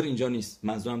الیعزر اینجا نیست.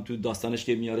 منظورم تو داستانش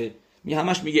که میاره میگه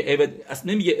همش میگه عبد،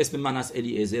 اصلا نمیگه اسم من از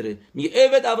الیعزر، میگه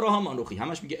عبد ابراهام انوخی،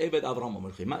 همش میگه عبد ابراهام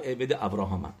انوخی، من عبد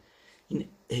ابراهامم. این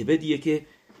عبدیه که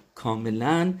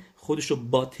کاملا خودشو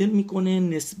باطل میکنه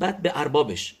نسبت به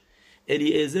اربابش.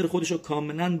 الیعزر خودشو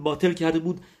کاملا باطل کرده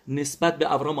بود نسبت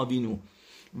به ابراهام آوینو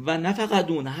و نه فقط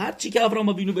اون، هر چی که ابراهام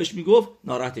آوینو بهش میگفت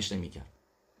ناراحتش نمیکرد،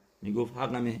 میگفت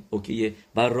حقمه، اوکیه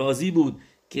و راضی بود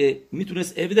که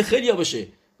میتونست عبد خیلیا باشه،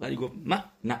 ولی گفت من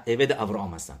نه عبد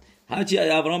ابراهام هستم. هر چی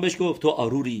ابراهام بهش گفت تو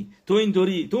آروری، تو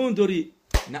اینطوری، تو اونطوری،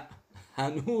 نه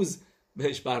هنوز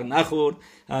بهش بر نخورد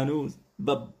هنوز،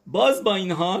 و باز با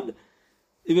این حال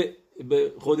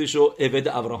به خودشو عبد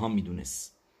ابراهام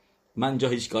میدونست. من جا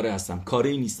هیچ کاره هستم،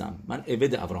 کاری نیستم، من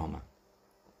عبد ابراهامم.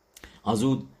 از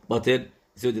اون باطل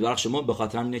دیدار شما به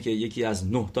خاطر اینه که یکی از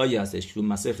 9 تایی هستش تو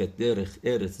مسیخ درخ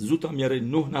ارث زوتا میاره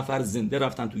 9 نفر زنده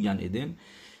رفتن تو گن ادن،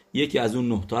 یکی از اون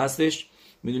 9 تا هستش.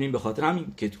 میدونیم به خاطر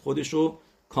همین که خودشو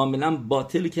کاملا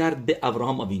باطل کرد به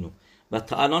ابراهام آوینو. و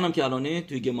تا الان هم که الانه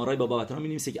توی گمارای بابا وطن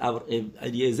می‌نویسه که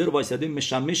الیعزر وایساده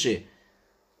مشمشه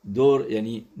دور،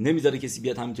 یعنی نمیذاره کسی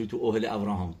بیاد همینطوری تو اوهل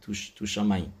ابراهام تو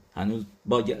شمعی، هنوز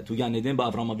با تو گن ادن با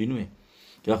ابراهام آوینوه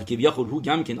که وقتی که بیاخول هو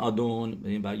گم کن آدون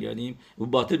برگردیم و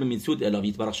باطل به میتسود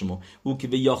الهیت برای شما او که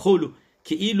بیاخول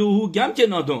که ایلو هو گم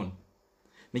کن آدون،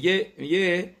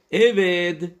 میگه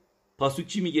عبد پاسوک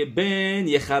چی میگه؟ بن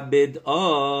یخبد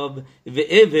آب و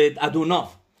عبد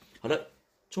ادوناف. حالا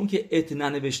چون که ات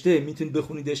ننوشته میتونید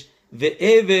بخونیدش و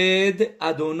عبد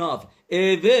ادوناف،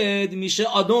 عبد میشه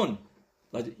آدون،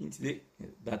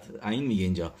 این میگه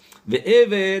اینجا و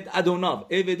عبد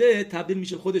ادوناف، عبد تبدیل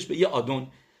میشه خودش به یه آدون،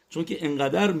 چون که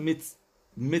انقدر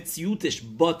متیوتش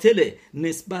باطله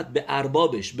نسبت به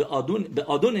اربابش، به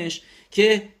آدونش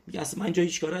که میگه اصلا من اینجا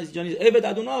هیچ کار از اینجا نیست، عبد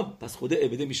ادوناف، پس خود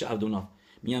عبد میشه ادوناف.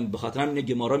 میگم به خاطر همین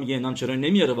گمارا میگه اینم چرا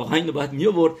نمیاره، واقعا اینو باید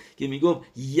میآورد که میگفت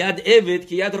ید عبد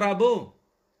که ید ربو،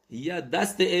 ید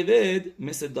دست عبد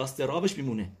مثل دست رابش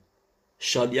میمونه.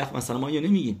 شالیخ مثلا ما اینو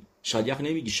نمیگیم، شالیخ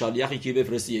نمیگی شالیخی که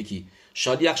بفرستی یکی،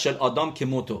 شالیخ شل آدم که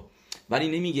موتو، ولی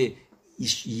نمیگه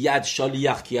ید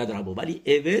شالیخ که ید ربو، ولی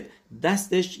عبد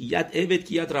دستش ید عبد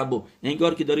که ید ربو،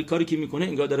 انگار که داره کاری که میکنه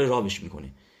انگار داره رابش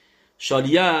میکنه.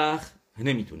 شالیخ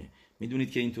نمیتونه.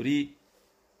 میدونید که اینطوری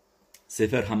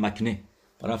سفر همکنه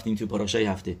رفتیم تو پاراشای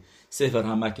هفته، سفر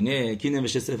همکنه کی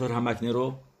نوشته سفر همکنه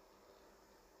رو؟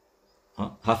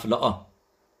 هفلعا،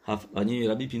 یعنی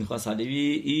ربی پینخاس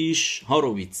حلوی ایش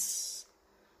هاروویتس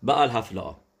بعل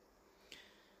هفلعا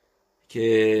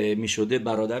که میشده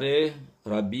برادر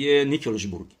ربی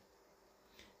نیکلشبورگ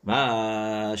و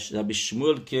ربی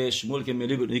شمول که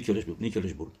ملی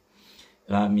نیکلشبورگ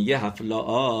و میگه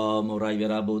هفلعا مرای و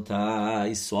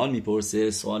ربوتای سوال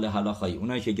میپرسه، سوال هلاخایی.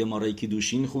 اونایی که گمارای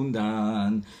کیدوشین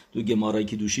خوندن تو گمارای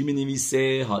کیدوشین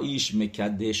مینویسه هایش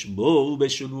مکدش بو به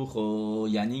شلوخو،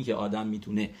 یعنی که آدم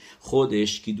میتونه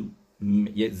خودش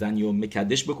یه زنیو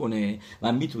مکدش بکنه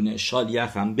و میتونه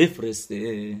شالیخ هم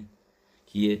بفرسته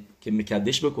که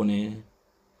مکدش بکنه،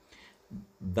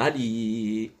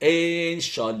 ولی این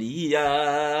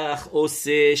شالیخ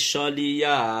اوسه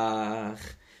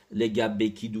شالیخ لگب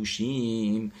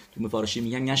کیدوشیم تو مفارشی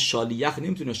میگن شالیخ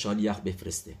نمیتونه شالیخ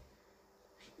بفرسته،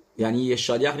 یعنی یه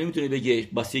شالیخ نمیتونه بگه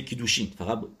واسه کیدوشین،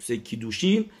 فقط واسه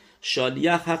کیدوشین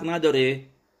شالیخ حق نداره.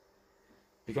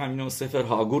 بگم اینو سفر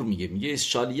هاگور میگه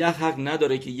شالیخ حق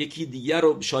نداره که یکی دیگر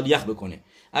رو شالیخ بکنه.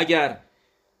 اگر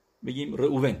بگیم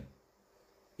رئوون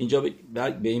اینجا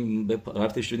به این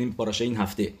رفته شدیم پاراشه این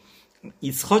هفته،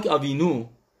 ایسحاق آوینو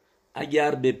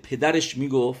اگر به پدرش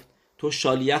میگفت تو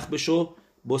شالیخ بشو،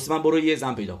 بس من برو یه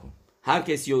زن پیدا کن، هر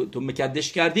کسی رو تو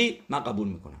مکدش کردی من قبول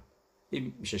میکنم،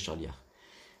 این میشه شالیخ.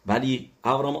 ولی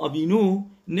ابراهام آوینو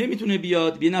نمیتونه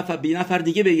بیاد به نفر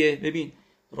دیگه بگه ببین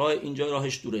راه اینجا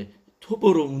راهش دوره، تو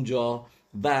برو اونجا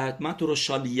و من تو رو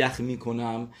شالیخ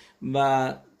میکنم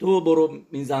و تو برو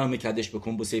این زن رو مکدش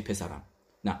بکن بسه پسرم.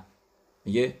 نه،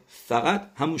 میگه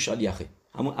فقط همون شالیخه،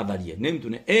 همون اولیه،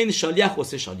 نمیتونه این شالیخ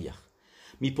واسه شالیخ.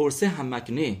 میپرسه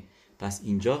همکنه پس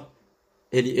اینجا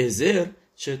الیعزر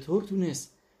چطور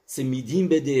تونست میدین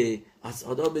بده،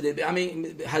 اسعادا بده، همه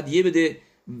هدیه بده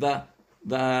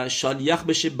و شالیخ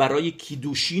بشه برای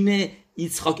کیدوشین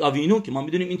ایسحاق آوینو که ما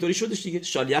میدونیم اینطوری شدش دیگه،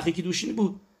 شالیخ کیدوشین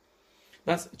بود.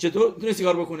 پس چطور تونست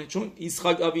کار بکنه؟ چون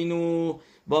ایسحاق آوینو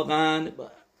واقعا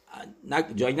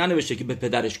جایی ننوشته که به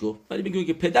پدرش گفت، ولی میگه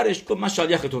که پدرش گفت من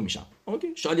شالیخ تو میشم، اوکی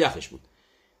شالیخش بود.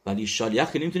 ولی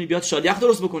شالیخ که نمیتونه بیاد شالیخ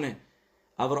درست بکنه،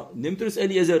 نمیتونست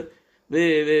الیعزر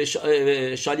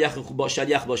شالیخ خوب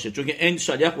شالیخ باشه، چون که این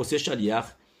شالیخ واسه شالیخ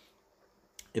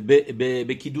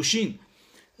به کیدوشین.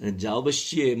 جوابش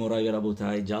چیه مرای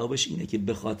ربوتای؟ جوابش اینه که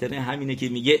به خاطر همینه که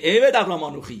میگه عبد ابراهام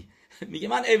آنوخی، میگه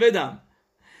من عبدم،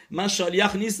 من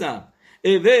شالیخ نیستم.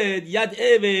 عبد ید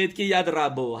عبد که ید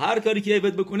ربو، هر کاری که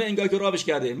عبد بکنه انگار که رابش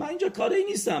کرده، من اینجا کاری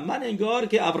نیستم، من انگار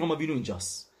که ابراهام آوینو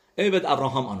اینجاست، عبد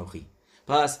ابراهام آنوخی.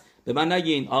 پس به من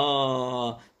نگین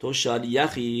تو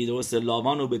شالیخی، درست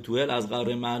لاوانو به توئل از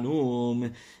غیر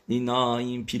معلوم اینا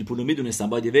این پیرپولو میدونستن،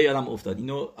 باید وی یادم افتاد،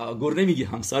 اینو گرنه میگه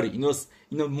همساری،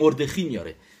 اینو مردخی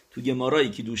میاره تو گمارای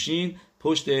کیدوشین،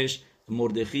 پشتش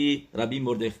مردخی ربی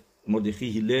مردخی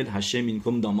هیلل هشم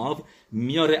اینکم داماو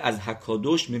میاره از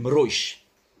حکادوش ممروش،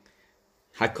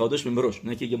 حکادوش ممروش،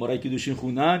 نه که گمارای کیدوشین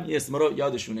خوندن یه اسم رو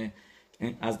یادشونه،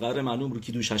 از غیر معلوم رو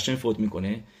کیدوش هشم فوت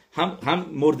میکنه، هم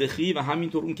مردخی و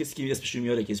همینطور اون کسی که اسمش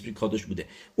میاره که اسمش کادوش بوده،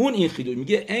 اون این خیدو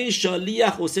میگه این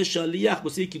شالیخ واسه شالیخ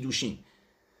واسه کیدوشین.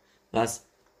 پس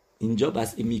اینجا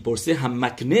بس میپرسه هم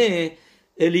مکنه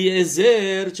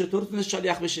الیعزر چطور تونست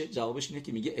شالیخ بشه؟ جوابش اینه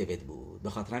که میگه عبد بود، به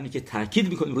خاطر اینکه تاکید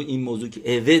میکنه روی این موضوع که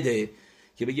عبده،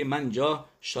 که بگه من اینجا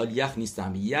شالیخ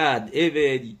نیستم، ید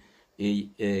عبد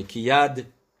که ید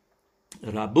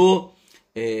ربو،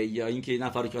 یا اینکه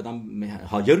نفری که آدم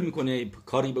هاجر میکنه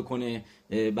کاری بکنه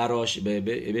براش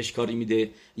بهش کاری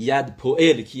میده، ید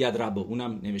پوئل که ید ربو،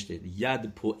 اونم نوشته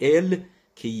ید پوئل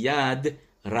که ید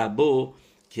ربو،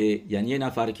 که یعنی یه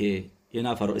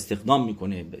نفر رو استخدام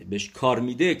میکنه بهش کار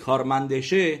میده،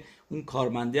 کارمندشه، اون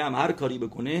کارمنده هم هر کاری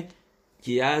بکنه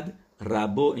که ید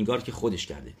ربو انگار که خودش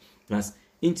کرده. پس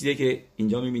این چیزی که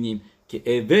اینجا میبینیم که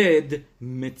عبد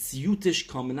متسیوتش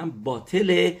کاملا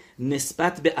باطله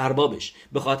نسبت به اربابش،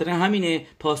 به خاطر همینه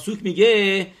پاسوک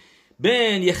میگه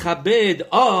بن یخبد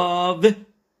آو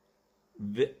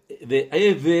و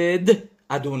عبد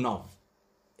ادوناو،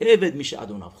 عبد میشه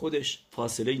ادوناو، خودش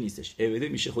فاصله ای نیستش، عبد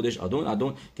میشه خودش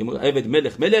ادون که عبد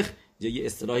ملخ یه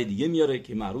اصطلاح دیگه میاره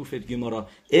که معروفه دیگه ما را،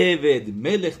 عبد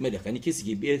ملخ یعنی کسی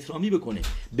که بی احترامی بکنه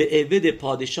به عبد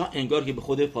پادشاه انگار که به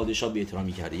خود پادشاه بی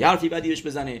احترامی کرده، یه حرفی بدی بهش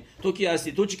بزنه، تو کی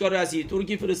هستی، تو چیکار هستی، تو رو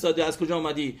کی فرستاده، از کجا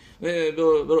اومدی،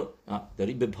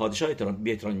 داری به پادشاه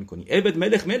بی احترامی میکنی. عبد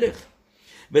ملخ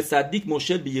و صدیق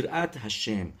مشل بیرعت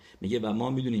هشم، میگه و ما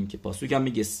میدونیم که پاسوک هم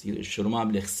میگه شروع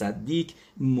مبلغ صدیق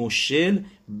مشل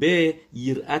به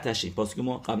یرعت هشم. پاسوک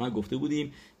ما قبلا گفته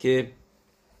بودیم که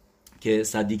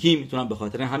صدیقی میتونن به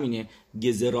خاطر همینه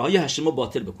گزرهای هشم رو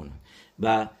باطل بکنن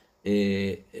و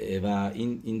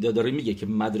این داره میگه که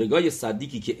مدرگای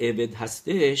صدیقی که عبد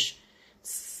هستش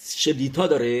شدیتا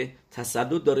داره،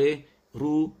 تسلط داره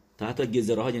رو تحت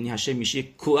گزرها، یعنی هشم میشه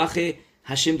کوخ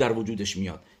هشم در وجودش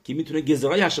میاد که میتونه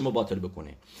گزرهای هشم رو باطل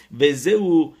بکنه. و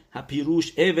زو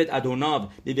پیروش عبد ادوناو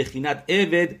به بخینت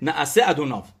عبد نعسه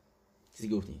ادوناو، چیزی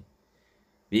گفتیم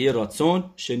به یه راتسون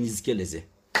شنیزکه لزه،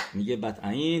 میگه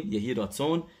بطعین یهی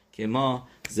راتسون که ما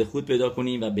زخود پیدا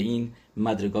کنیم و به این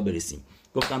مدرگا برسیم.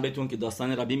 گفتم بهتون که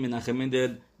داستان ربی مناخ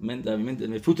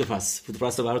مندل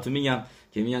فوتوفاس رو براتون میگم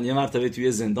که میگن یه مرتبه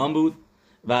توی زندان بود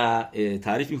و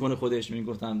تعریف میکنه خودش،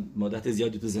 میگفتم مدت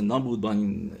زیادی تو زندان بود با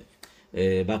این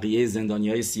بقیه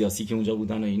زندانیای سیاسی که اونجا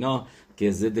بودن و اینا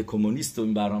که ضد کمونیست و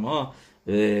این برنامه‌ها،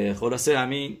 خلاصه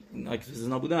همین که تو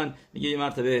زندان بودن، میگه یه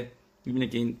مرتبه میبینه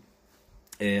که این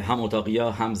هم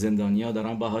اتاقیا هم زندانیا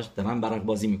دارن برق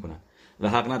بازی میکنن و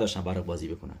حق نداشتن برق بازی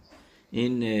بکنن.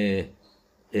 این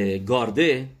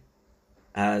گارده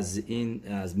از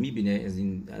میبینه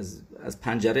از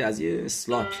پنجره از یه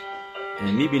سلاک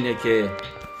میبینه که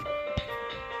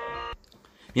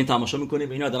این تماشا میکنه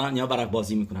و اینا دارن برق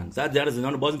بازی میکنن، زد در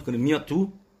زندان رو باز میکنه، میاد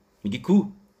تو، میگه کو؟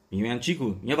 میگه من چی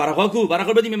کو؟ میگه برقا کو؟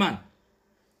 برقا بدیم من.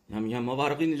 میگم ما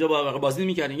برقی اینجا با برق بازی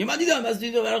نمیکردیم. من دیدم از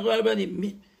برق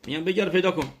بدیم. میگن بگرد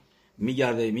پیدا کن.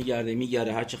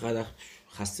 میگرده هر چقدر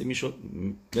خسته میشد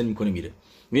ول میکنه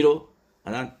میره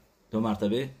الان 2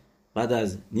 مرتبه بعد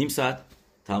از نیم ساعت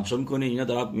تماشا میکنه اینا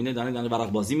دارن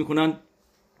ورق بازی میکنن.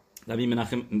 نبی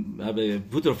مناخم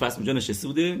فوتر فاست اونجا نشسته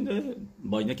بوده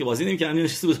با اینا که بازی نمی‌کردن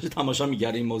نشسته بوده تماشا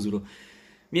می‌کرده این موضوع رو.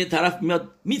 طرف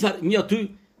میاد تو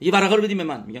یه ورقه رو بدیم به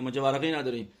من. میگم ما ورقه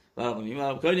نداریم.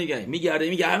 ورقه کاری نگه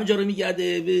میگرده همینجا رو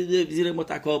میگرده زیر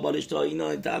متکا بالش تا اینا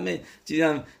همه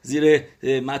چیزام زیر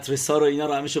مترسا رو اینا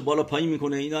رو همیشه بالا پایین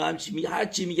میکنه. اینا هر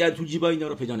چی میگرده تو جیبا اینا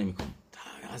رو پیدا نمیکنه.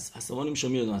 از عصبانی میشه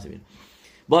میاد مرتبه.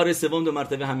 بار سوم 2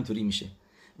 مرتبه همینطوری میشه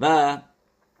و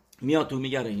میاد تو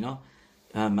میگره اینا.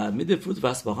 میده فروت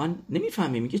واس واقعا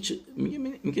نمیفهمه.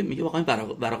 میگه واقعا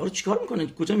ورقه رو چیکار میکنن؟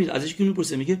 کجا میذارین؟ ازش کی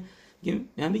میپرسه؟ میگه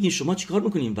بگین شما چیکار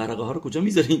میکنین؟ ورقه ها رو کجا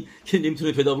میذارین که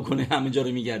نمیتونه پیدا بکنه همه جا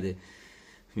رو میگرده؟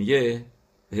 میگه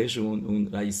بهشون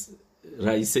اون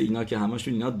رئیس اینا که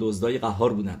همشون اینا دزدای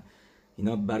قهار بودن.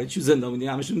 اینا برای چی زندان بودن؟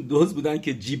 همشون دزد بودن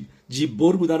که جیب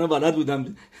بر بودن و بلد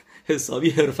بودن حسابی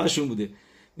حرفشون بوده.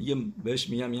 میگه بهش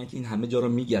میگم که این همه جا رو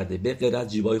میگرده به غیر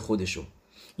از جیبای خودشو.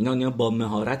 اینا با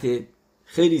مهارت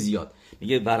خیلی زیاد.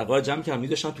 میگه ورقا رو جمع کرد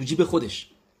میذاشتن تو جیب خودش.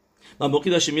 من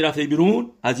موقعی داشته میرفته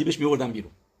بیرون از جیبش میوردم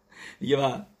بیرون. میگه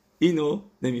و اینو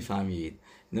نمیفهمید.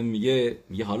 میگه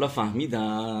حالا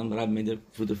فهمیدم رب میده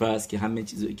فوتوفرست که همه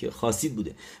چیزی که خاصیت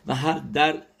بوده و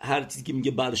هر چیزی که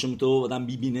میگه بعدش تو آدم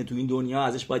ببینه تو این دنیا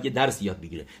ازش باید یه درس یاد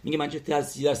بگیره. میگه من چه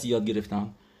درسی یاد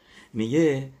گرفتم؟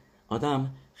 میگه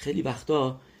آدم خیلی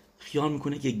وقتا خیال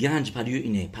میکنه که گنج پلیو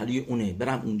اینه پلیو اونه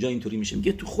برم اونجا اینطوری میشه.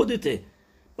 میگه تو خودته.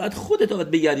 بعد خودت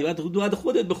باید بگردی، بعد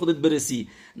خودت به خودت برسی.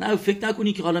 نه فکر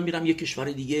نکنی که حالا میرم یه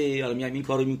کشور دیگه، حالا میرم این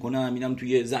کارو میکنم، میرم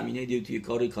توی زمینه دیگه، توی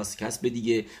کار کسب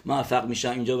دیگه موفق میشم،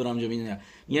 اینجا برم اونجا میرم.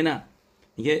 نه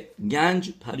میگه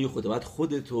گنج پری خودت. بعد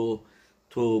خودتو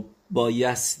تو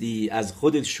بایستی از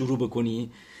خودت شروع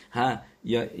بکنی.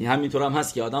 یا همینطور هم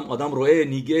هست که آدم روی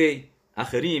نیگه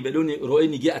آخرین ولو روی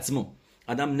نیگه اتمو.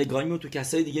 آدم نگاهی میکنه تو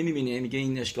کسای دیگه میبینه، میگه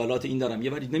این اشکالات این دارم،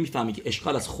 یه ولی نمیفهمی که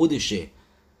اشکال از خودشه.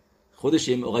 خودش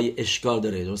یه موقعی اشکال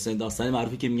داره. درسته داستان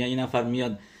معروفی که میگن یه نفر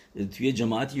میاد توی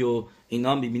جماعتی و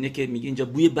اینا میبینه که میگه اینجا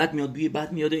بوی بد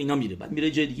میاد و اینا میره، بعد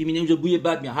میره جای دیگه میبینه اینجا بوی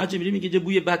بد میاد، هر جا میره میگه اینجا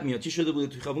بوی بد میاد. چی شده بوده؟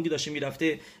 توی خیابون که داشته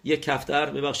میرفته یه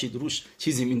کفتر ببخشید روش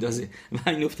چیزی میندازه و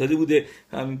این افتاده بوده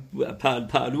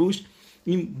پهلوش،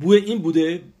 این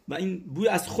بوده و این بوی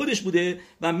از خودش بوده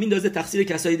و میندازه تقصیر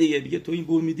کسای دیگه. میگه تو این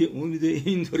بو میده اون میده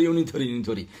اینطوری اون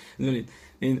اینطوری.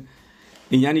 این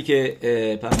یعنی که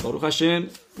پس باروخ هشم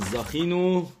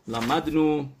زاخینو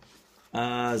لمدنو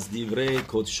از دیوره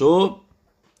کدشو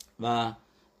و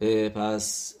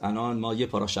پس الان ما یه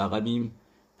پاراش عقبیم،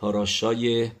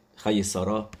 پاراشای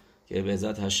خیسارا که به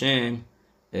عزت هشم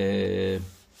به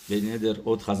ندر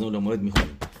اود خزن الامورد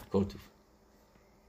میخونیم.